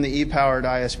sitting in the E-powered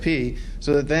ISP,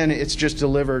 so that then it's just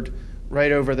delivered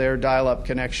right over their dial-up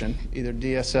connection, either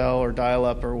DSL or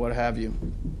dial-up or what have you.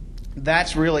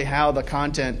 That's really how the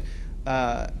content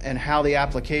and how the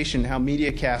application, how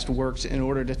MediaCast works in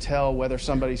order to tell whether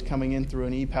somebody's coming in through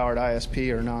an E-powered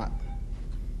ISP or not.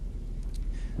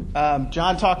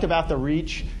 John talked about the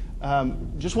reach.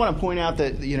 Just want to point out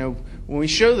that, when we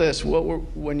show this,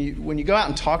 when you go out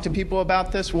and talk to people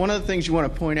about this, one of the things you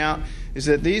want to point out is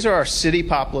that these are our city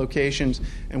pop locations,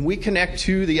 and we connect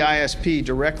to the ISP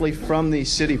directly from these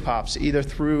city pops, either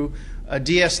through a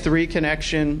DS3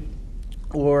 connection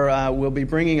or we'll be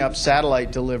bringing up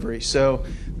satellite delivery. So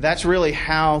that's really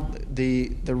how the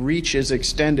reach is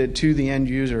extended to the end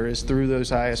user, is through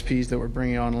those ISPs that we're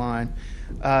bringing online.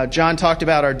 John talked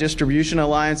about our distribution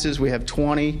alliances. We have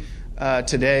 20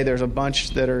 today. There's a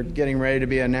bunch that are getting ready to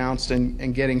be announced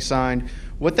and getting signed.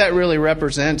 What that really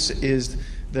represents is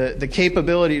the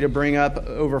capability to bring up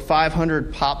over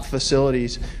 500 POP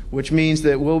facilities, which means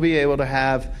that we'll be able to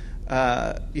have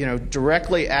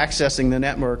directly accessing the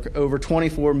network over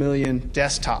 24 million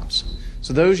desktops.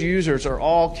 So those users are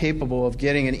all capable of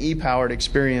getting an e-powered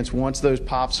experience once those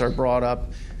POPs are brought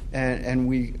up,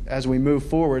 and as we move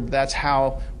forward, that's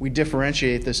how we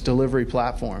differentiate this delivery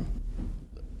platform.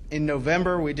 In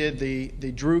November, we did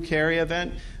the Drew Carey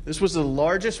event. This was the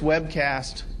largest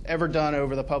webcast ever done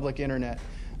over the public internet.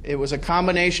 It was a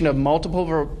combination of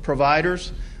multiple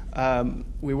providers.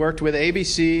 We worked with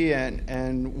ABC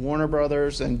and Warner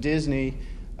Brothers and Disney,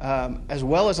 as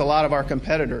well as a lot of our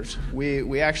competitors.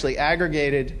 We actually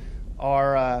aggregated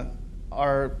our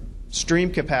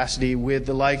stream capacity with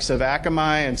the likes of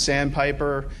Akamai and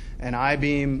Sandpiper and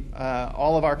iBeam.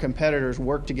 All of our competitors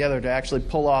worked together to actually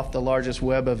pull off the largest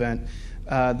web event.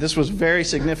 This was very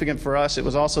significant for us. It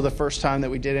was also the first time that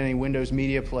we did any Windows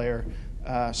Media Player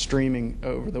streaming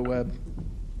over the web.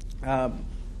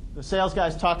 The sales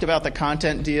guys talked about the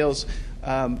content deals.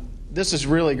 This is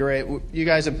really great. You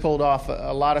guys have pulled off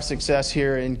a lot of success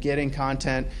here in getting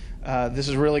content. This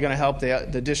is really going to help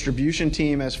the distribution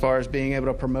team as far as being able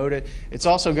to promote it. It's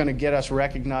also going to get us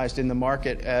recognized in the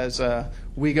market as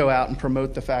we go out and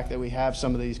promote the fact that we have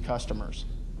some of these customers.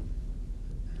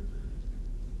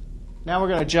 Now we're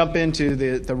going to jump into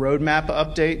the roadmap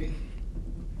update.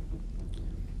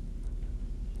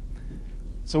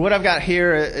 So what I've got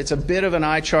here, it's a bit of an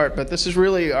eye chart, but this is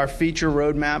really our feature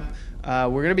roadmap. We're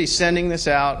going to be sending this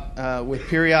out with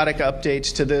periodic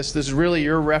updates to this. This is really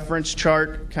your reference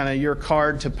chart, kind of your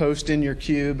card to post in your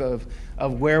cube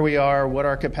of where we are, what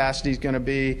our capacity is going to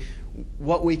be,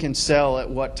 what we can sell at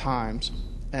what times.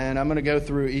 And I'm going to go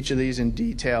through each of these in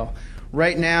detail.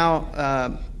 Right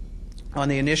now, on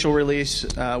the initial release,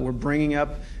 we're bringing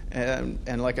up,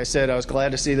 and like I said, I was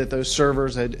glad to see that those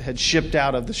servers had shipped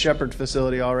out of the Shepherd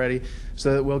facility already,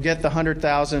 so that we'll get the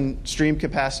 100,000 stream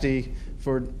capacity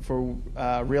for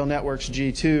Real Networks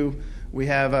G2. We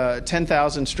have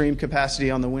 10,000 stream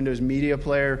capacity on the Windows Media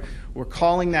Player. We're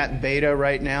calling that beta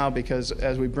right now because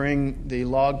as we bring the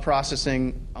log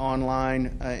processing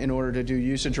online in order to do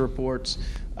usage reports,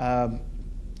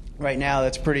 right now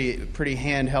that's pretty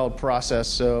handheld process.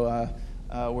 So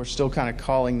we're still kind of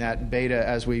calling that beta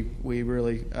as we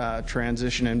really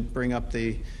transition and bring up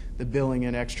the billing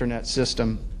and extranet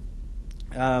system.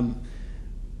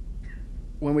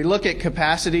 When we look at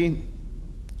capacity,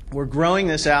 we're growing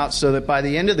this out so that by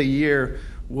the end of the year,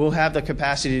 we'll have the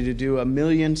capacity to do 1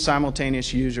 million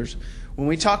simultaneous users. When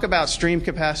we talk about stream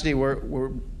capacity,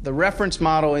 the reference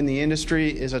model in the industry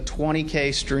is a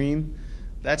 20K stream.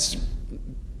 That's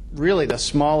really the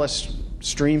smallest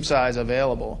stream size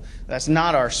available. That's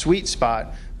not our sweet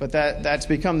spot, but that's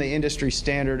become the industry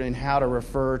standard in how to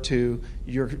refer to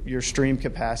your stream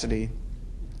capacity.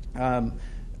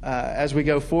 As we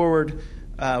go forward,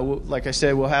 like I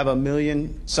said, we'll have 1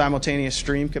 million simultaneous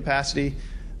stream capacity.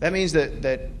 That means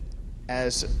that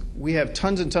as we have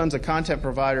tons and tons of content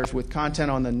providers with content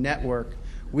on the network,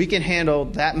 we can handle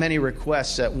that many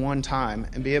requests at one time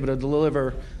and be able to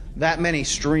deliver that many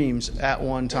streams at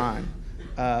one time.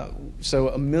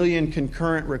 So 1 million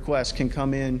concurrent requests can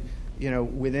come in,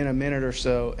 within a minute or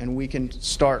so, and we can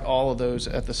start all of those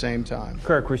at the same time.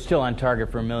 Kirk, we're still on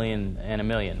target for 1 million and 1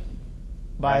 million.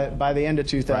 By the end of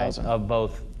 2000. Right, of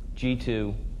both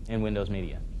G2 and Windows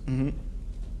Media. Mm-hmm.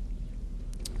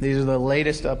 These are the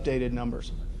latest updated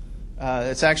numbers.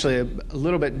 It's actually a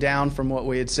little bit down from what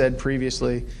we had said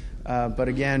previously, but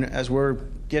again, as we're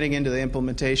getting into the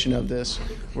implementation of this,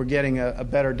 we're getting a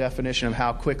better definition of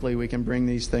how quickly we can bring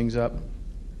these things up.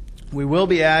 We will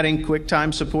be adding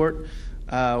QuickTime support.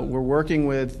 We're working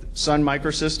with Sun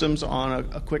Microsystems on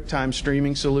a QuickTime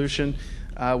streaming solution,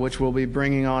 which we'll be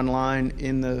bringing online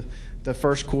in the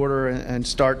first quarter and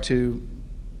start to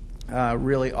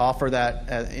really offer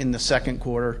that in the second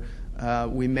quarter.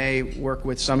 We may work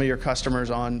with some of your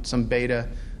customers on some beta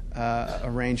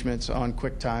arrangements on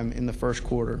QuickTime in the first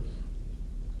quarter.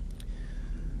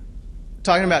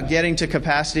 Talking about getting to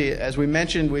capacity, as we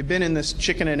mentioned, we've been in this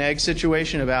chicken and egg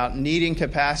situation about needing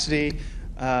capacity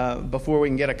before we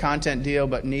can get a content deal,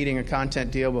 but needing a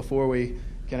content deal before we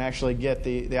can actually get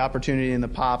the opportunity in the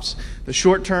POPs. The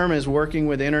short term is working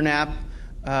with Internap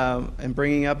and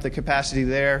bringing up the capacity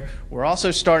there. We're also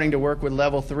starting to work with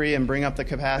Level 3 and bring up the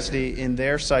capacity in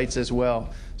their sites as well.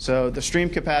 So the stream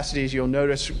capacities, you'll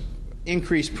notice,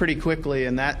 increase pretty quickly,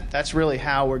 and that's really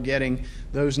how we're getting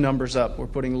those numbers up. We're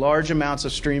putting large amounts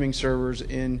of streaming servers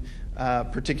in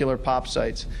particular POP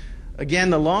sites. Again,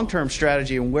 the long-term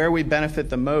strategy and where we benefit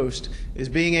the most is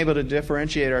being able to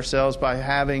differentiate ourselves by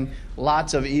having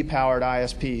lots of e-powered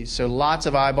ISPs, so lots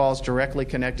of eyeballs directly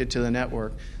connected to the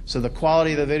network. So the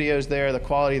quality of the videos there, the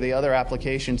quality of the other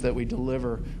applications that we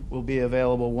deliver will be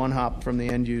available one hop from the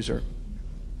end user.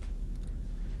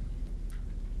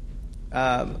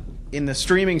 In the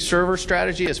streaming server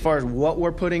strategy, as far as what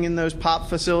we're putting in those POP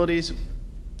facilities,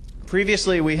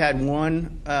 previously we had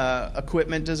one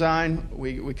equipment design.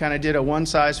 We kind of did a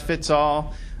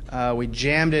one-size-fits-all. We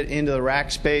jammed it into the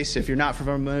rack space. If you're not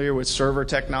familiar with server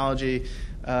technology,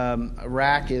 a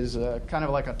rack is kind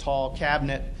of like a tall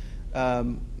cabinet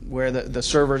where the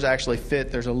servers actually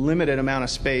fit. There's a limited amount of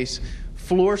space.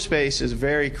 Floor space is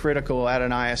very critical at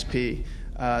an ISP.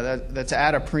 That's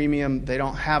at a premium. They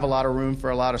don't have a lot of room for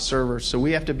a lot of servers, so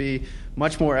we have to be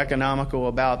much more economical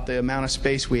about the amount of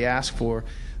space we ask for.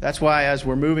 That's why as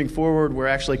we're moving forward, we're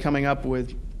actually coming up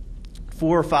with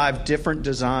 4 or 5 different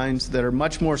designs that are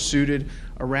much more suited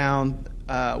around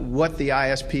what the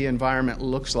ISP environment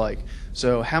looks like.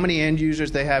 So how many end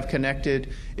users they have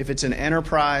connected. If it's an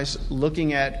enterprise,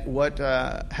 looking at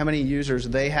how many users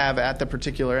they have at the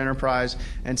particular enterprise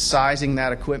and sizing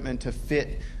that equipment to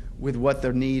fit with what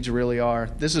their needs really are.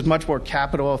 This is much more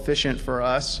capital efficient for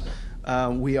us.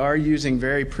 We are using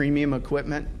very premium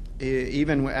equipment.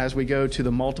 Even as we go to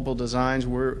the multiple designs,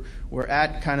 we're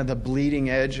at kind of the bleeding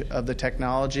edge of the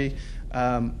technology.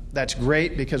 That's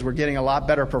great because we're getting a lot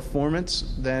better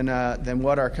performance than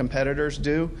what our competitors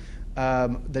do.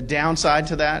 The downside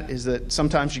to that is that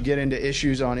sometimes you get into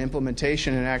issues on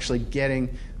implementation and actually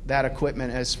getting that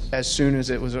equipment as soon as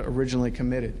it was originally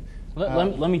committed.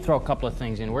 Let me throw a couple of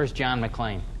things in. Where's John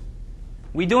McClain?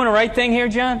 We doing the right thing here,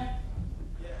 John?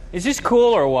 Yes. Is this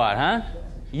cool or what, huh?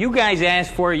 You guys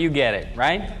asked for it, you get it,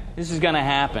 right? This is going to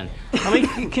happen. I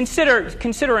mean,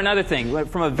 consider another thing.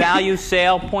 From a value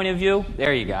sale point of view,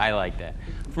 there you go, I like that.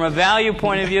 From a value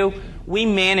point of view, we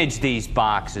manage these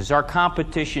boxes. Our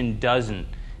competition doesn't.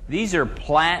 These are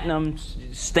platinum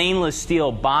stainless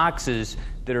steel boxes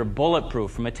that are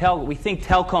bulletproof. From we think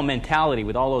telco mentality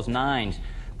with all those 9s.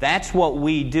 That's what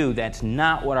we do. That's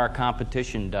not what our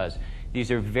competition does. These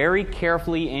are very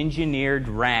carefully engineered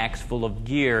racks full of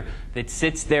gear that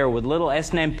sits there with little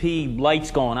SNMP lights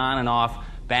going on and off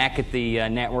back at the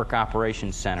Network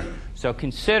Operations Center. So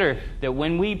consider that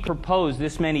when we propose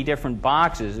this many different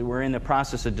boxes that we're in the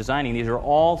process of designing, these are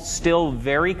all still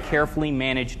very carefully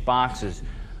managed boxes.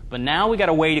 But now we got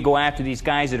a way to go after these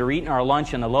guys that are eating our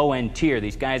lunch on the low-end tier,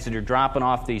 these guys that are dropping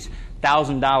off these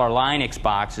 $1,000 Linux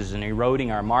boxes and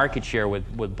eroding our market share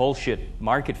with bullshit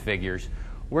market figures.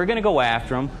 We're going to go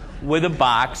after them with a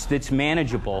box that's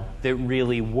manageable, that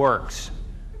really works.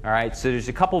 All right, so there's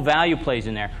a couple value plays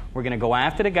in there. We're going to go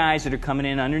after the guys that are coming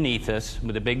in underneath us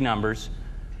with the big numbers,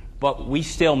 but we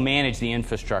still manage the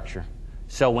infrastructure.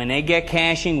 So when they get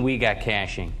caching, we got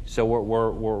caching. So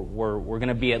we're going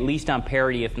to be at least on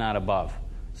parity, if not above.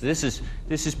 So this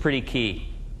is pretty key.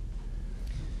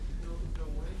 So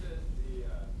when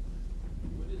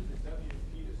does the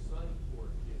WP to Sun port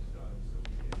get done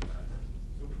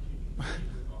so we can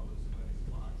compete with all those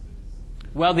Linux boxes?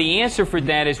 Well, the answer for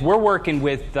that is we're working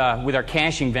with our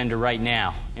caching vendor right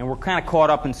now, and we're kind of caught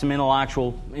up in some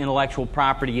intellectual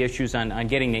property issues on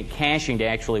getting the caching to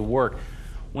actually work.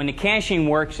 When the caching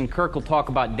works, and Kirk will talk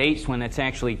about dates when that's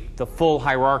actually the full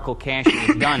hierarchical caching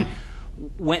is done,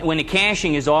 when the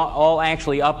caching is all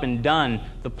actually up and done,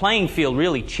 the playing field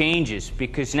really changes,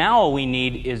 because now all we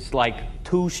need is like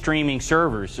 2 streaming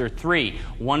servers, or 3.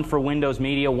 1 for Windows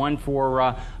Media, 1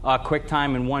 for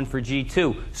QuickTime, and 1 for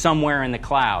G2, somewhere in the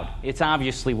cloud. It's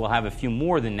obviously we'll have a few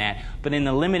more than that, but in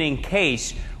the limiting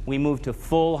case, we move to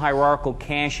full hierarchical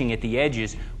caching at the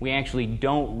edges. We actually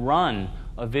don't run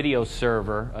a video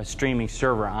server, a streaming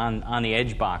server on the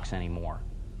edge box anymore.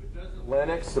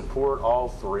 Linux support all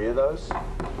three of those?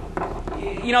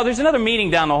 You know, there's another meeting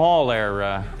down the hall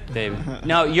there, David.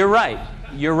 No, you're right.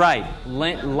 You're right.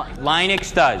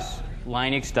 Linux does.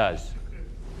 Linux does.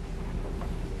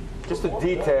 Just a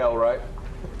detail, right?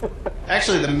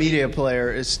 Actually, the media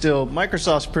player is still,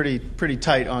 Microsoft's pretty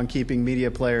tight on keeping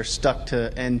media players stuck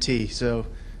to NT. So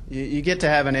you get to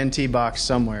have an NT box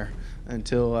somewhere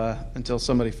until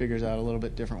somebody figures out a little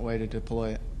bit different way to deploy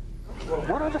it. Well,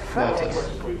 what are the facts?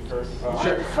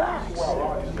 Sure. Facts. Why a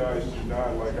lot of these guys do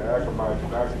not, like Akamai, do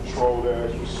not control their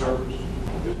actual servers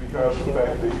is because of the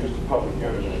fact they use the public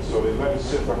internet. So they let it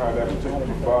sit behind that particular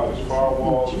provider's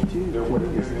firewalls, in their web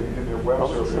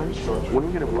server infrastructure. When are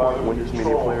you going to allow them when to this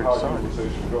media control player how design?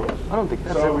 utilization goes. I don't think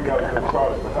that's so ever we got a good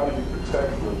product, but how do you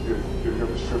protect your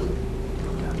distributor?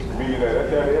 Meaning that at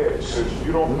that edge, since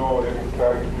you don't know that in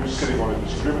fact you're sitting on a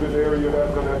distributed area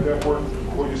of that network,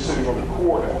 or you're sitting on the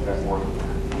core of that network,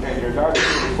 and you're not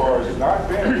as far as not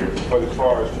bandwidth, but as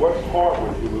far as what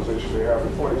hardware utilization they have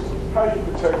in place, how do you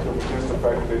protect them against the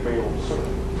fact that they may overserve?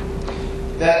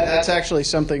 That's actually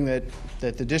something that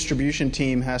the distribution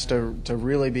team has to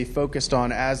really be focused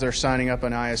on as they're signing up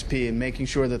an ISP and making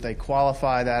sure that they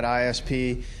qualify that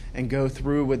ISP and go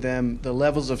through with them the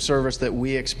levels of service that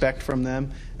we expect from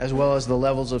them, as well as the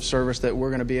levels of service that we're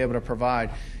going to be able to provide.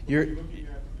 You're looking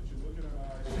at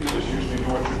an ISP that's usually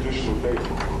doing traditional data.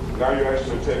 Now you're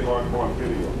actually taking on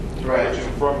video. Right.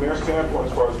 And from their standpoint,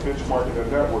 as far as benchmarking their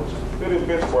networks, they didn't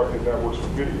benchmark their networks for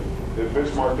video. They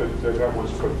benchmarked their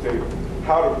networks for data.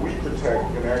 How do we protect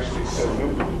and actually send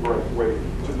them the right way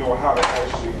to know how to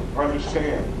actually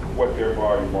understand what their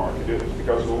volume market is?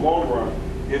 Because in the long run,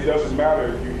 it doesn't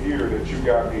matter if you hear that you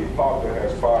got a POP that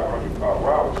has 500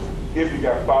 routers if you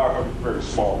got 500 very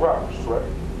small routers, correct?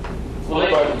 Well,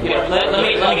 let me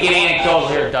get anecdotal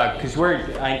here, Doug, because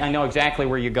I know exactly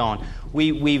where you're going.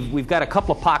 We've got a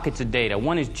couple of pockets of data.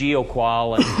 One is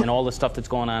GeoQual and all the stuff that's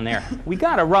going on there. We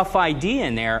got a rough idea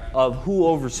in there of who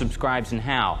oversubscribes and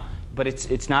how, but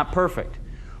it's not perfect.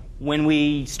 When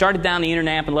we started down the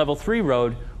Internet and Level 3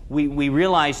 road, we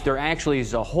realized there actually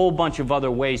is a whole bunch of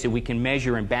other ways that we can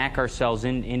measure and back ourselves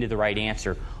into the right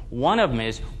answer. One of them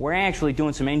is we're actually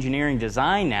doing some engineering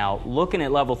design now, looking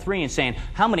at Level 3 and saying,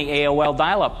 how many AOL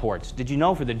dial-up ports? Did you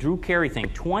know for the Drew Carey thing,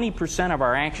 20% of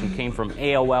our action came from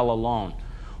AOL alone?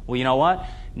 Well, you know what?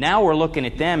 Now we're looking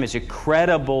at them as a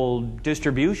credible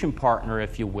distribution partner,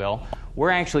 if you will.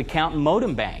 We're actually counting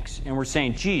modem banks, and we're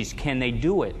saying, geez, can they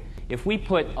do it? If we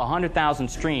put 100,000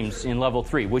 streams in Level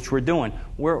 3, which we're doing,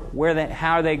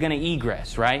 how are they going to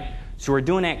egress, right? So we're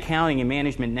doing that counting and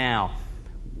management now.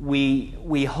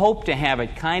 We hope to have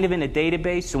it kind of in a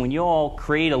database, so when you all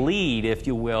create a lead, if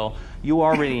you will, you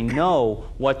already know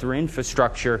what their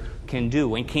infrastructure can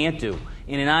do and can't do.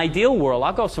 In an ideal world,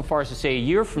 I'll go so far as to say a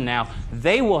year from now,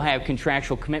 they will have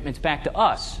contractual commitments back to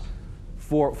us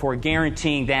for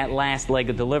guaranteeing that last leg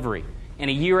of delivery.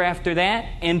 And a year after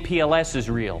that, MPLS is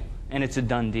real, and it's a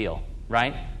done deal,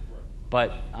 right?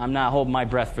 But I'm not holding my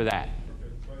breath for that.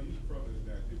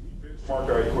 Benchmark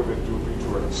our equipment to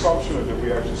an assumption, or did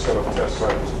we actually set up test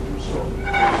sites to do so?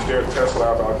 Is there a test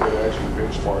lab out there that actually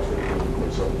benchmarks that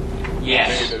equipment? So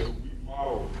yes. We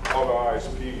model other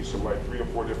ISPs from like 3 or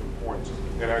 4 different points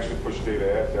and actually push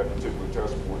data at that particular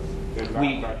test point.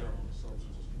 And not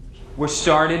we're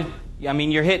started. I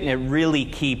mean, you're hitting a really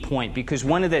key point, because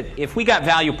if we got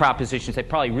value propositions, they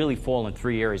probably really fall in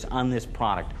 3 areas on this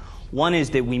product. One is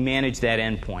that we manage that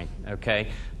endpoint,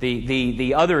 okay?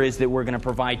 The other is that we're going to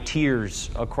provide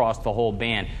tiers across the whole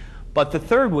band. But the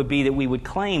third would be that we would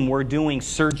claim we're doing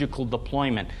surgical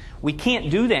deployment. We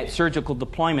can't do that surgical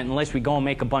deployment unless we go and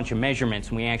make a bunch of measurements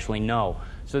and we actually know.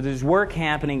 So there's work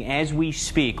happening as we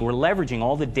speak. We're leveraging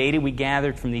all the data we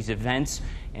gathered from these events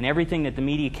and everything that the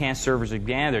MediaCast servers have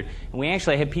gathered. And we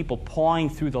actually have people pawing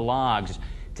through the logs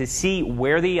to see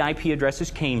where the IP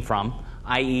addresses came from,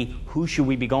 i.e., who should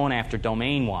we be going after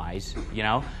domain-wise, you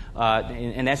know?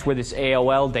 And that's where this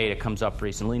AOL data comes up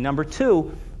recently. Number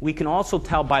two, we can also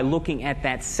tell by looking at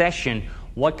that session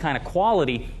what kind of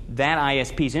quality that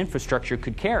ISP's infrastructure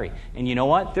could carry. And you know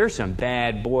what? There's some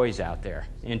bad boys out there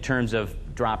in terms of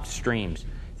dropped streams.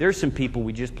 There's some people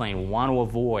we just plain want to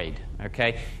avoid,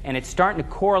 okay? And it's starting to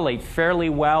correlate fairly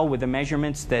well with the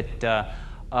measurements that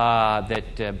what's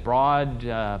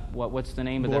the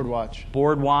name of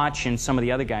Boardwatch and some of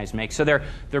the other guys make. So there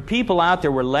are people out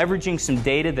there. We're leveraging some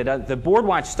data that the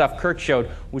Boardwatch stuff Kirk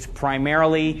showed was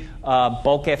primarily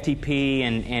bulk FTP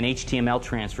and HTML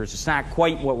transfers. It's not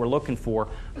quite what we're looking for.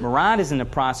 Murad is in the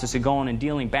process of going and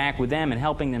dealing back with them and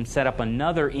helping them set up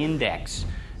another index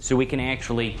so we can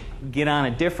actually get on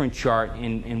a different chart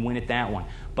and win at that one.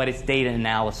 But it's data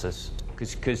analysis,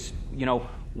 because you know,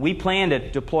 we plan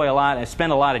to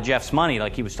spend a lot of Jeff's money,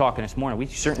 like he was talking this morning. We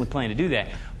certainly plan to do that,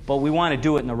 but we want to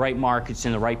do it in the right markets,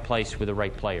 in the right place, with the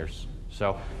right players.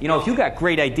 So, you know, if you got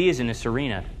great ideas in this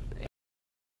arena,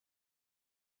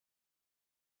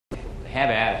 have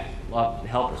at it.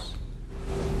 Help us.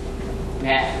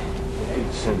 Matt.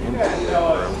 Can you guys tell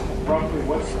us roughly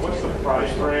what's the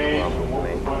price range,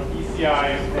 what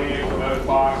ECI is paying for those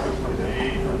boxes from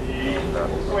A to D?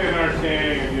 Just so we have an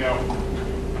understanding, you know,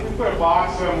 if you put a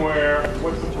box somewhere,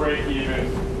 what's the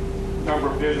break-even number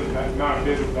of business, amount of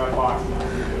business that box needs to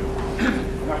do?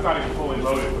 And that's not even fully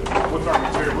loaded, but what's our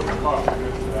material, what's the cost of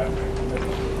goods for that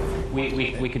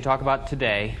thing? We can talk about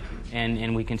today,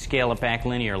 and we can scale it back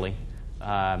linearly.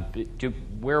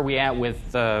 Where are we at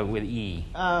with E?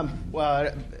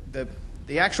 Well,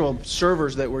 the actual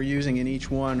servers that we're using in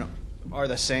each one are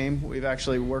the same. We've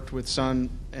actually worked with Sun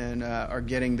and are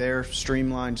getting their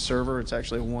streamlined server. It's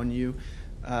actually a 1U,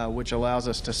 which allows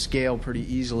us to scale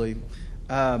pretty easily.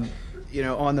 You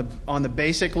know, on the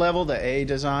basic level, the A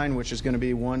design, which is going to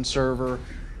be one server,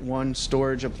 one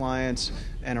storage appliance,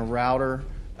 and a router,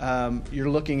 you're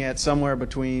looking at somewhere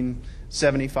between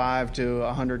 75 to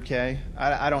 100K.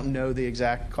 I don't know the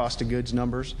exact cost of goods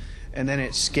numbers, and then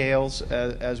it scales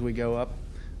as we go up.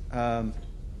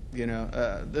 You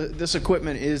know, this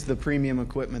equipment is the premium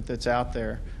equipment that's out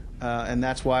there, and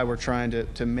that's why we're trying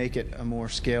to make it a more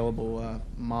scalable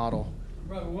model.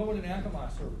 Brother, what would an Akamai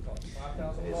server cost?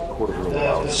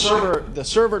 $5,000? The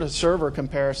server-to-server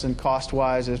comparison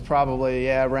cost-wise is probably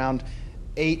around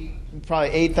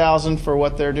 $8,000 for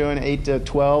what they're doing, 8 to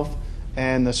 12.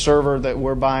 And the server that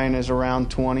we're buying is around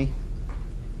 20.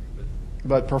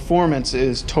 But performance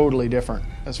is totally different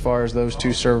as far as those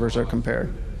two servers are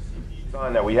compared.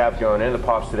 Fund that we have going in the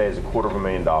POPs today is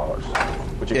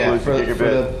 $250,000, which includes the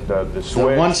gigabit, the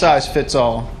switch. The one size fits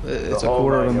all. It's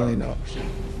 $250,000.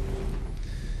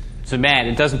 So Matt,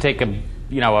 it doesn't take a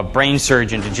brain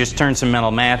surgeon to just turn some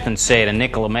mental math and say at a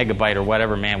nickel a megabyte or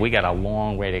whatever. Man, we got a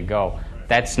long way to go.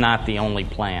 That's not the only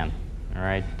plan. All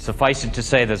right. Suffice it to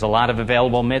say, there's a lot of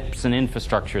available MIPS and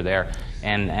infrastructure there,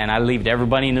 and I leave it to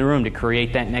everybody in the room to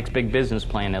create that next big business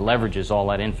plan that leverages all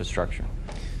that infrastructure.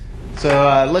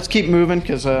 So let's keep moving,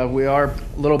 because we are a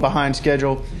little behind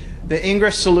schedule. The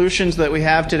Ingress solutions that we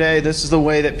have today, this is the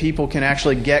way that people can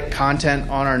actually get content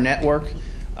on our network.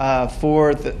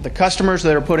 For the customers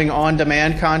that are putting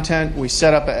on-demand content, we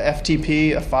set up a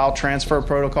FTP, a file transfer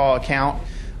protocol account,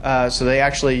 so they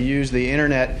actually use the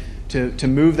internet to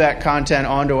move that content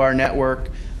onto our network,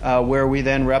 where we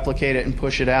then replicate it and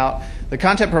push it out. The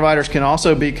content providers can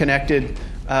also be connected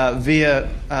via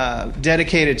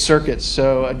dedicated circuits,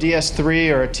 so a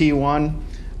DS3 or a T1,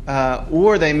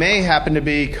 or they may happen to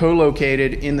be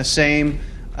co-located in the same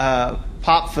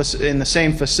in the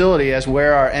same facility as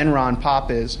where our Enron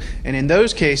POP is. And in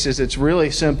those cases, it's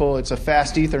really simple. It's a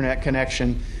fast Ethernet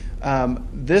connection.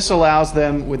 This allows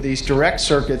them, with these direct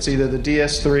circuits, either the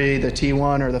DS3, the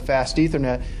T1, or the fast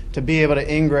Ethernet, to be able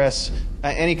to ingress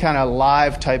any kind of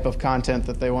live type of content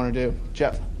that they want to do.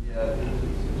 Jeff? Yeah, it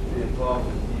involves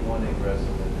with T1 ingress,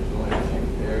 and there's only a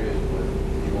few areas with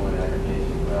T1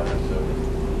 aggregation routers. So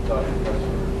we're talking to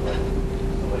customers like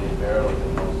somebody in Maryland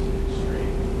that wants to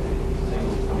extreme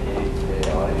single 28K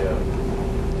audio,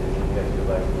 and then we have to go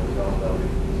back to the hotel, that'll be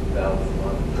 $1,000 a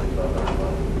month, $2,500 a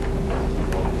month.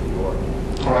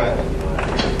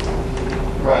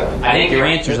 Right. I think your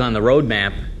answer's on the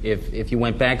roadmap. If you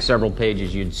went back several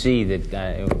pages, you'd see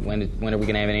that when are we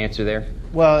going to have an answer there?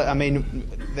 Well, I mean,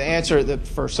 the answer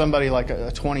for somebody like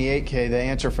a 28K, the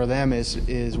answer for them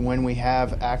is when we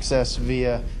have access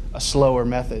via a slower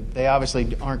method. They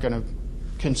obviously aren't going to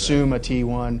consume a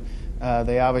T1.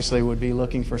 They obviously would be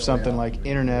looking for something like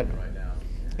internet.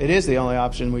 It is the only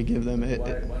option we give them. Why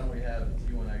don't we have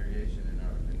T1 aggregation in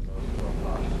most of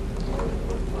our POPs?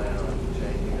 We're planning on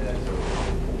changing that so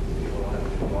people don't have to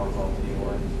do long-haul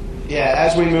T1. Yeah,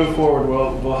 as we move forward,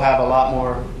 we'll have a lot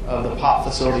more of the POP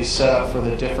facilities set up for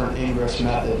the different ingress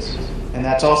methods. And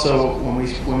that's also, when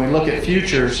we look at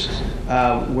futures,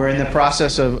 we're in the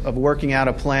process of working out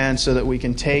a plan so that we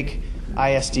can take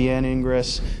ISDN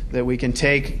ingress, that we can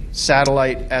take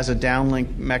satellite as a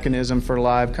downlink mechanism for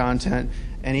live content,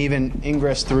 and even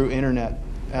ingress through internet.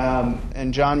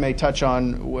 And John may touch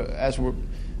on, as we're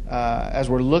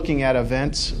looking at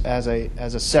events as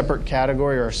a separate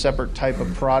category or a separate type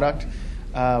of product,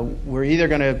 we're either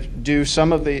going to do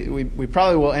some of the, we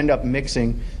probably will end up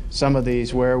mixing some of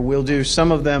these, where we'll do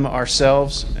some of them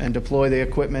ourselves and deploy the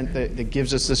equipment that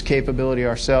gives us this capability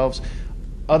ourselves.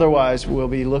 Otherwise, we'll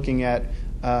be looking at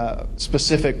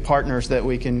specific partners that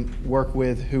we can work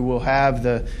with who will have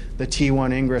the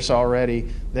T1 ingress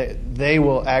already, that they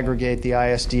will aggregate the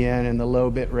ISDN and the low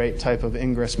bit rate type of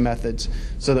ingress methods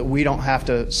so that we don't have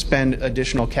to spend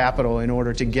additional capital in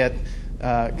order to get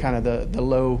kind of the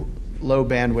low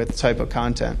bandwidth type of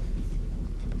content.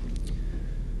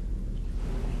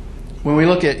 When we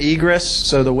look at egress,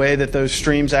 so the way that those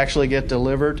streams actually get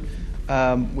delivered,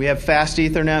 we have fast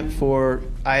Ethernet for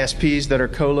ISPs that are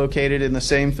co-located in the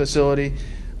same facility.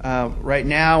 Right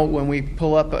now, when we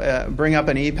bring up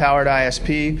an E-powered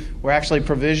ISP, we're actually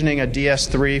provisioning a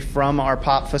DS3 from our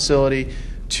POP facility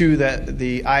to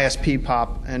the ISP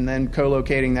POP, and then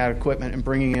co-locating that equipment and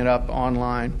bringing it up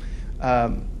online.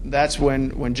 That's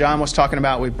when John was talking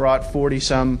about we brought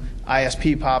 40-some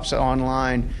ISP POPs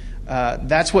online.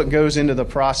 That's what goes into the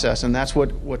process, and that's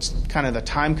what's kind of the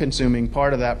time-consuming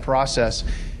part of that process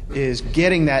is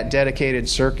getting that dedicated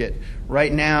circuit.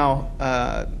 Right now,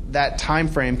 that time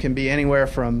frame can be anywhere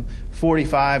from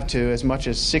 45 to as much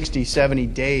as 60, 70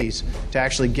 days to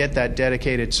actually get that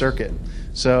dedicated circuit.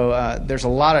 So there's a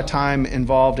lot of time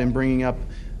involved in bringing up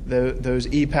those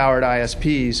E-powered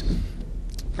ISPs.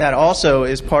 That also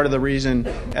is part of the reason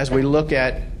as we look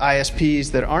at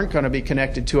ISPs that aren't going to be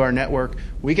connected to our network,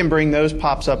 we can bring those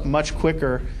POPs up much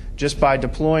quicker just by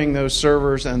deploying those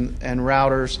servers and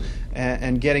routers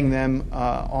and getting them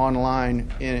online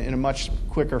in a much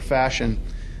quicker fashion.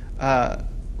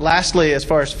 Lastly, as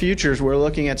far as futures, we're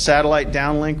looking at satellite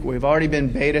downlink. We've already been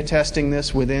beta testing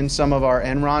this within some of our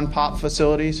Enron POP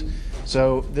facilities.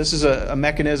 So this is a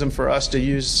mechanism for us to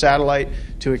use satellite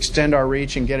to extend our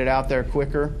reach and get it out there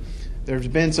quicker. There's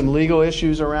been some legal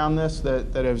issues around this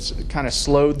that have kind of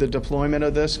slowed the deployment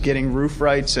of this, getting roof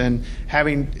rights and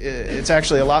having, it's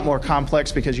actually a lot more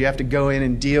complex because you have to go in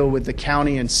and deal with the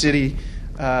county and city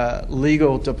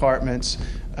legal departments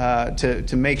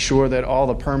to make sure that all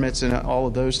the permits and all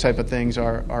of those type of things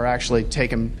are actually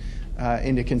taken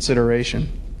into consideration.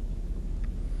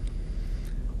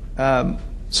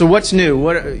 So what's new?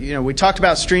 We talked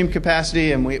about stream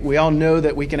capacity, and we all know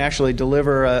that we can actually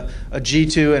deliver a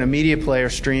G2 and a media player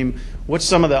stream. What's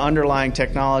some of the underlying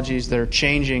technologies that are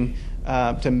changing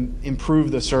to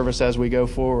improve the service as we go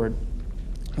forward?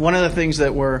 One of the things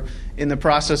that we're in the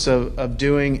process of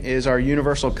doing is our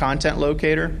universal content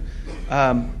locator.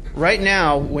 Right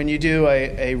now, when you do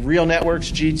a Real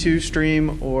Networks G2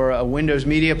 stream or a Windows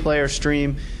Media Player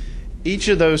stream, each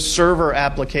of those server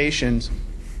applications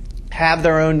have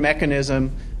their own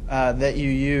mechanism that you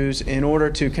use in order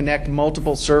to connect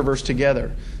multiple servers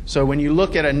together. So when you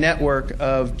look at a network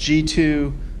of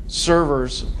G2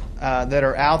 servers that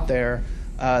are out there,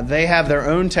 they have their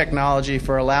own technology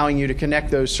for allowing you to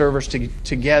connect those servers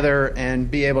together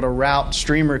and be able to route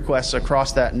stream requests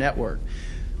across that network.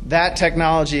 That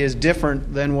technology is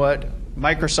different than what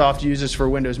Microsoft uses for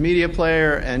Windows Media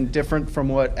Player and different from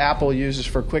what Apple uses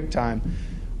for QuickTime.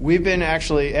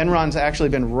 Enron's actually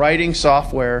been writing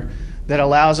software that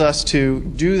allows us to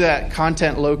do that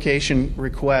content location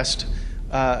request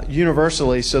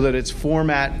universally so that it's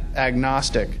format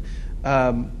agnostic.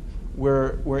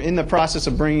 We're in the process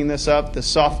of bringing this up. The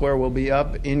software will be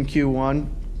up in Q1.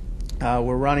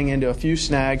 We're running into a few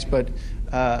snags, but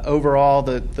overall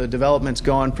the development's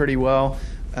gone pretty well,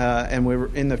 and we're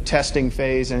in the testing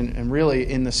phase and really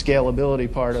in the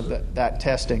scalability part of that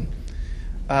testing.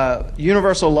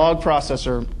 Universal Log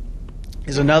Processor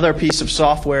is another piece of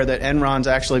software that Enron's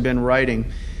actually been writing.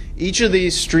 Each of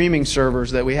these streaming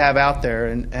servers that we have out there,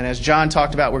 and as John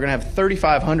talked about, we're going to have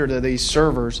 3,500 of these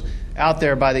servers out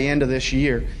there by the end of this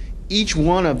year. Each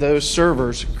one of those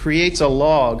servers creates a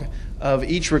log of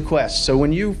each request. So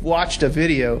when you've watched a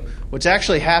video, what's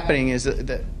actually happening is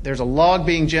that there's a log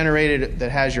being generated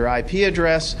that has your IP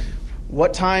address,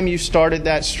 what time you started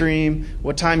that stream,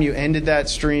 what time you ended that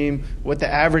stream, what the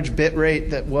average bit rate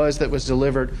that was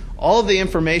delivered. All of the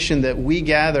information that we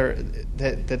gather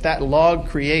that log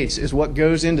creates is what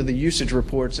goes into the usage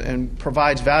reports and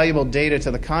provides valuable data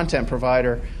to the content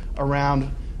provider around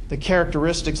the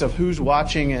characteristics of who's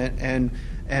watching it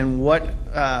and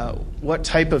what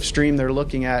type of stream they're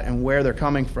looking at and where they're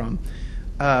coming from.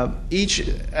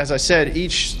 As I said,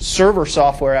 each server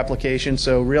software application,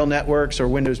 so Real Networks or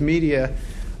Windows Media,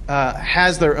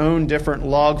 has their own different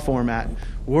log format.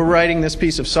 We're writing this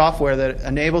piece of software that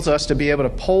enables us to be able to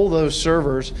pull those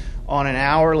servers on an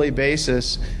hourly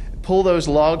basis, pull those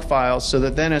log files so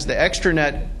that then as the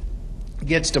extranet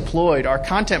gets deployed, our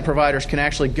content providers can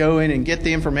actually go in and get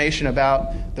the information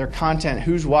about their content,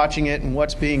 who's watching it, and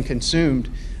what's being consumed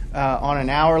on an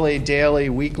hourly, daily,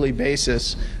 weekly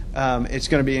basis. It's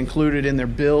going to be included in their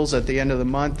bills at the end of the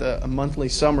month, a monthly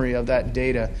summary of that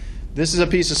data. This is a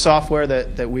piece of software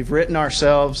that we've written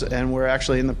ourselves, and we're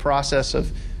actually in the process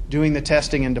of doing the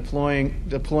testing and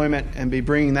deployment and be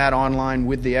bringing that online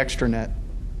with the extranet.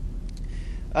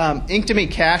 Inktomi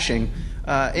caching.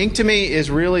 Inktomi is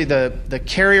really the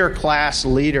carrier class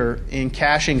leader in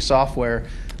caching software.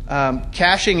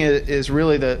 Caching is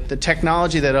really the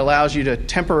technology that allows you to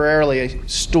temporarily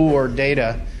store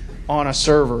data on a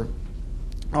server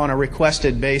on a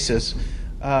requested basis.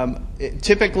 It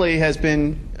typically has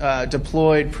been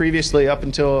deployed previously up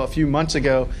until a few months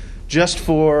ago just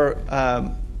for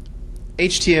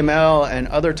HTML and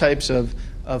other types of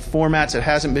formats. It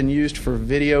hasn't been used for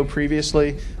video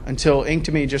previously until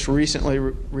Inktomi just recently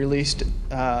released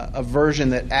a version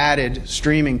that added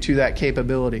streaming to that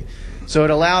capability. So it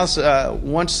allows,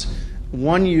 once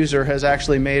one user has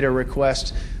actually made a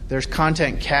request, there's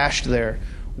content cached there.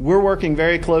 We're working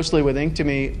very closely with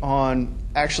Inktomi on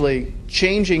actually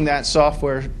changing that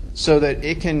software so that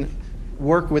it can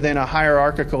work within a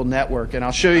hierarchical network, and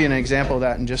I'll show you an example of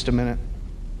that in just a minute.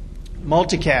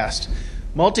 Multicast.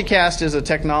 Multicast is a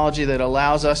technology that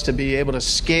allows us to be able to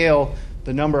scale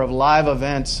the number of live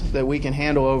events that we can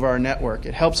handle over our network.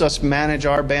 It helps us manage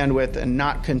our bandwidth and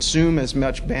not consume as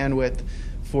much bandwidth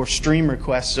for stream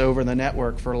requests over the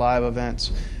network for live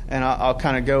events. And I'll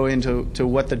kind of go into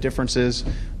what the difference is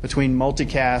between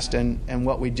multicast and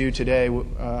what we do today,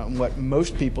 what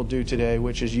most people do today,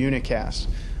 which is unicast.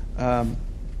 I'm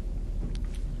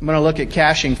going to look at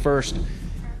caching first.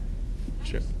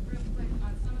 Sure. Real quick,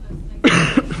 on some of those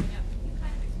things, can you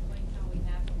kind of explain how we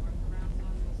have the workarounds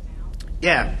on those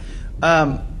now?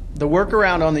 Yeah. The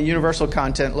workaround on the universal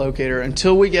content locator,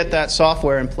 until we get that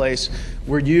software in place,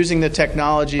 we're using the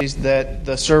technologies that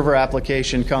the server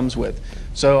application comes with.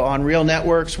 So on real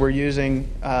networks, we're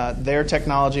using their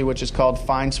technology, which is called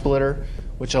Fine Splitter,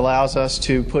 which allows us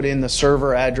to put in the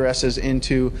server addresses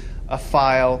into a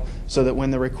file so that when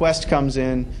the request comes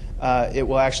in, it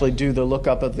will actually do the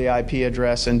lookup of the IP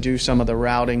address and do some of the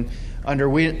routing. Under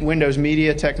Windows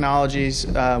Media Technologies,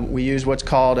 we use what's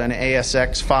called an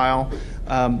ASX file.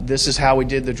 This is how we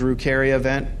did the Drew Carey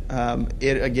event.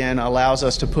 It, again, allows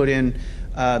us to put in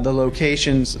the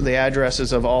locations, the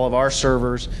addresses of all of our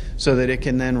servers so that it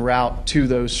can then route to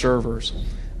those servers.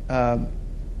 Are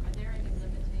there any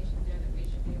limitations there that we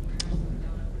should be aware of so we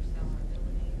don't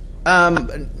oversell our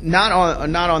abilities?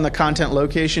 Not on the content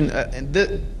location.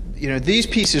 These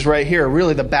pieces right here are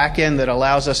really the back end that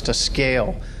allows us to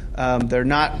scale. They're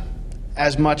not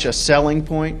as much a selling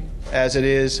point as it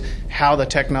is how the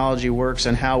technology works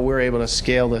and how we're able to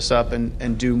scale this up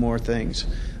and do more things.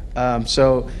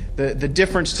 So the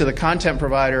difference to the content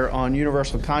provider on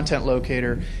Universal Content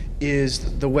Locator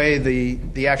is the way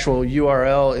the actual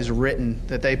URL is written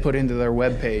that they put into their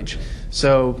web page.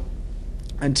 So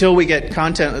until we get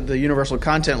the Universal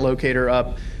Content Locator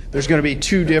up, there's going to be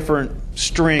two different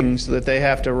strings that they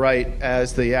have to write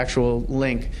as the actual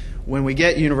link. When we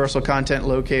get Universal Content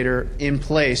Locator in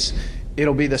place,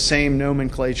 it'll be the same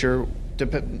nomenclature,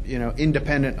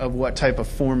 independent of what type of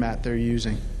format they're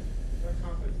using. Does our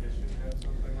competition have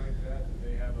something like that? Do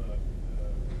they have a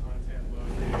content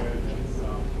locator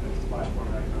that's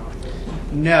platform agnostic?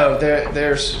 No,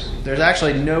 there's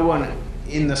actually no one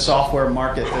in the software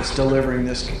market that's delivering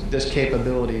this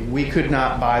capability. We could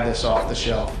not buy this off the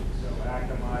shelf. So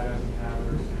Akamai doesn't have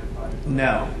it, or Sandpipe?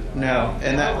 No,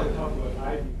 and that. How about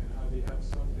IBM? How they have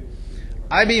something?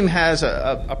 IBM has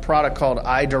a product called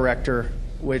iDirector,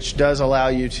 which does allow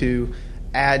you to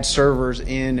add servers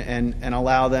in and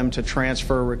allow them to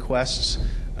transfer requests,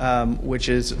 which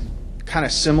is kind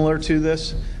of similar to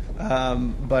this,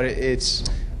 but it's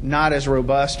not as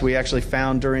robust. We actually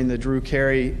found during the Drew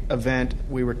Carey event,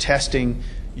 we were testing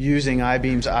using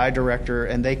IBM's iDirector,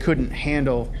 and they couldn't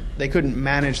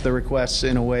manage the requests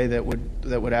in a way that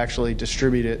would actually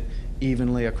distribute it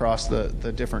evenly across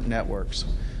the different networks.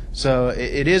 So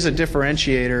it is a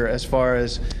differentiator as far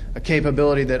as a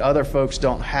capability that other folks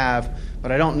don't have,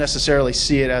 but I don't necessarily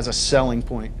see it as a selling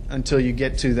point until you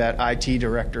get to that IT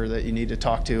director that you need to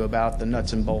talk to about the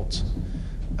nuts and bolts.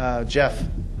 Jeff?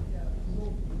 Yeah,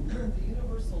 will the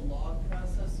universal log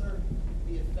processor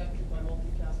be affected by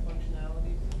multicast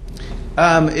functionality?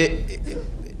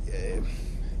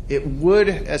 It would,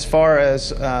 as far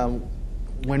as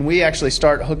when we actually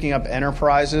start hooking up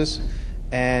enterprises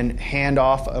and hand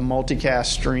off a multicast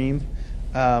stream,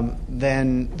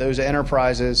 then those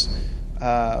enterprises,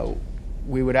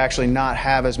 we would actually not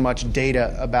have as much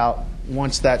data about,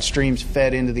 once that stream's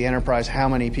fed into the enterprise, how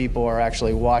many people are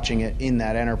actually watching it in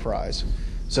that enterprise.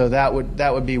 So that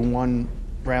would be one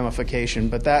ramification.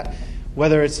 But that,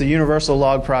 whether it's the universal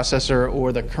log processor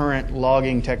or the current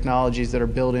logging technologies that are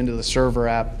built into the server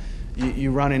app,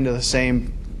 you run into the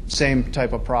same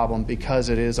type of problem because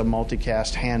it is a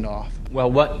multicast handoff.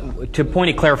 Well, to point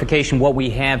of clarification, what we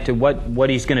have to what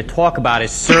he's going to talk about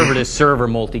is server-to-server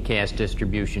multicast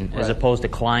distribution as opposed to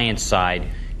client-side.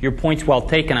 Your point's well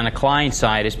taken on the client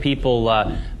side. As people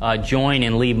join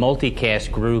and leave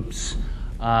multicast groups,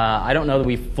 I don't know that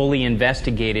we've fully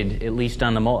investigated, at least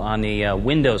on the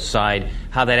Windows side,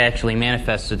 how that actually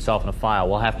manifests itself in a file.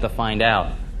 We'll have to find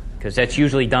out, because that's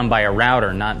usually done by a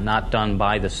router, not done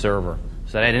by the server.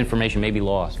 So that information may be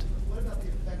lost. What about the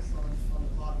effects on the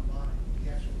bottom line,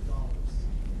 the actual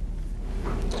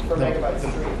dollars? Per megabyte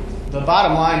stream. The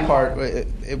bottom line part,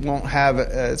 it won't have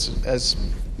as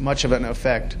much of an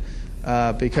effect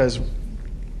because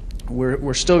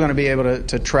we're still going to be able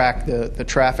to track the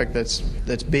traffic that's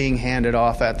being handed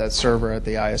off at that server at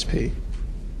the ISP.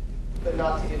 But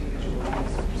not to individual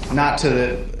users. Not to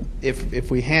the if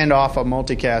we hand off a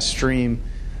multicast stream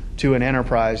to an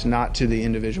enterprise, not to the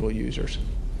individual users.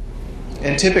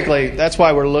 And typically, that's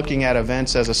why we're looking at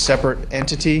events as a separate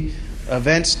entity.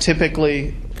 Events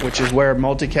typically, which is where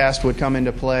multicast would come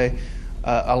into play,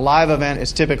 a live event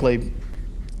is typically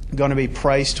going to be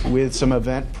priced with some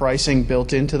event pricing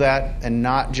built into that and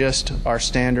not just our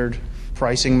standard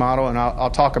pricing model. And I'll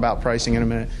talk about pricing in a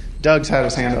minute. Doug's had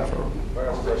his hand up for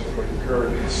Last question for you,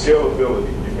 Kirk. Scalability.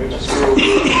 You mentioned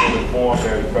scalability in the form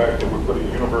that, in fact, that we're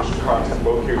putting universal content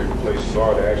locator in place in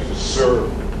order to actually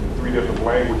serve 3 different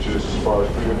languages as far as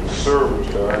 3 different servers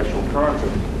to our actual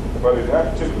content. But in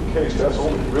that particular case, that's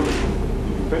only really,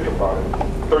 if you think about it,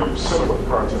 30% of what the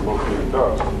content locator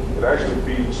does. It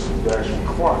actually feeds the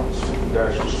actual clients, the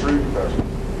actual stream capacity.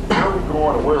 Where are we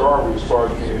going and where are we as far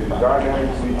as being able to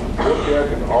dynamically look at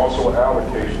and also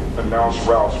allocate announced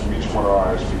routes from each one of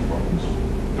our ISP phones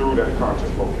through that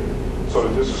content locator, so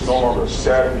that this is no longer a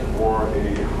static or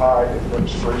a high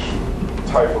administration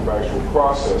type of actual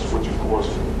process, which of course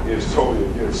is totally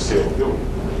against scalability.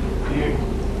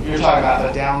 You're talking about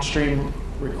the downstream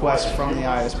request from the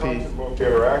ISP. Content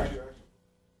locator actually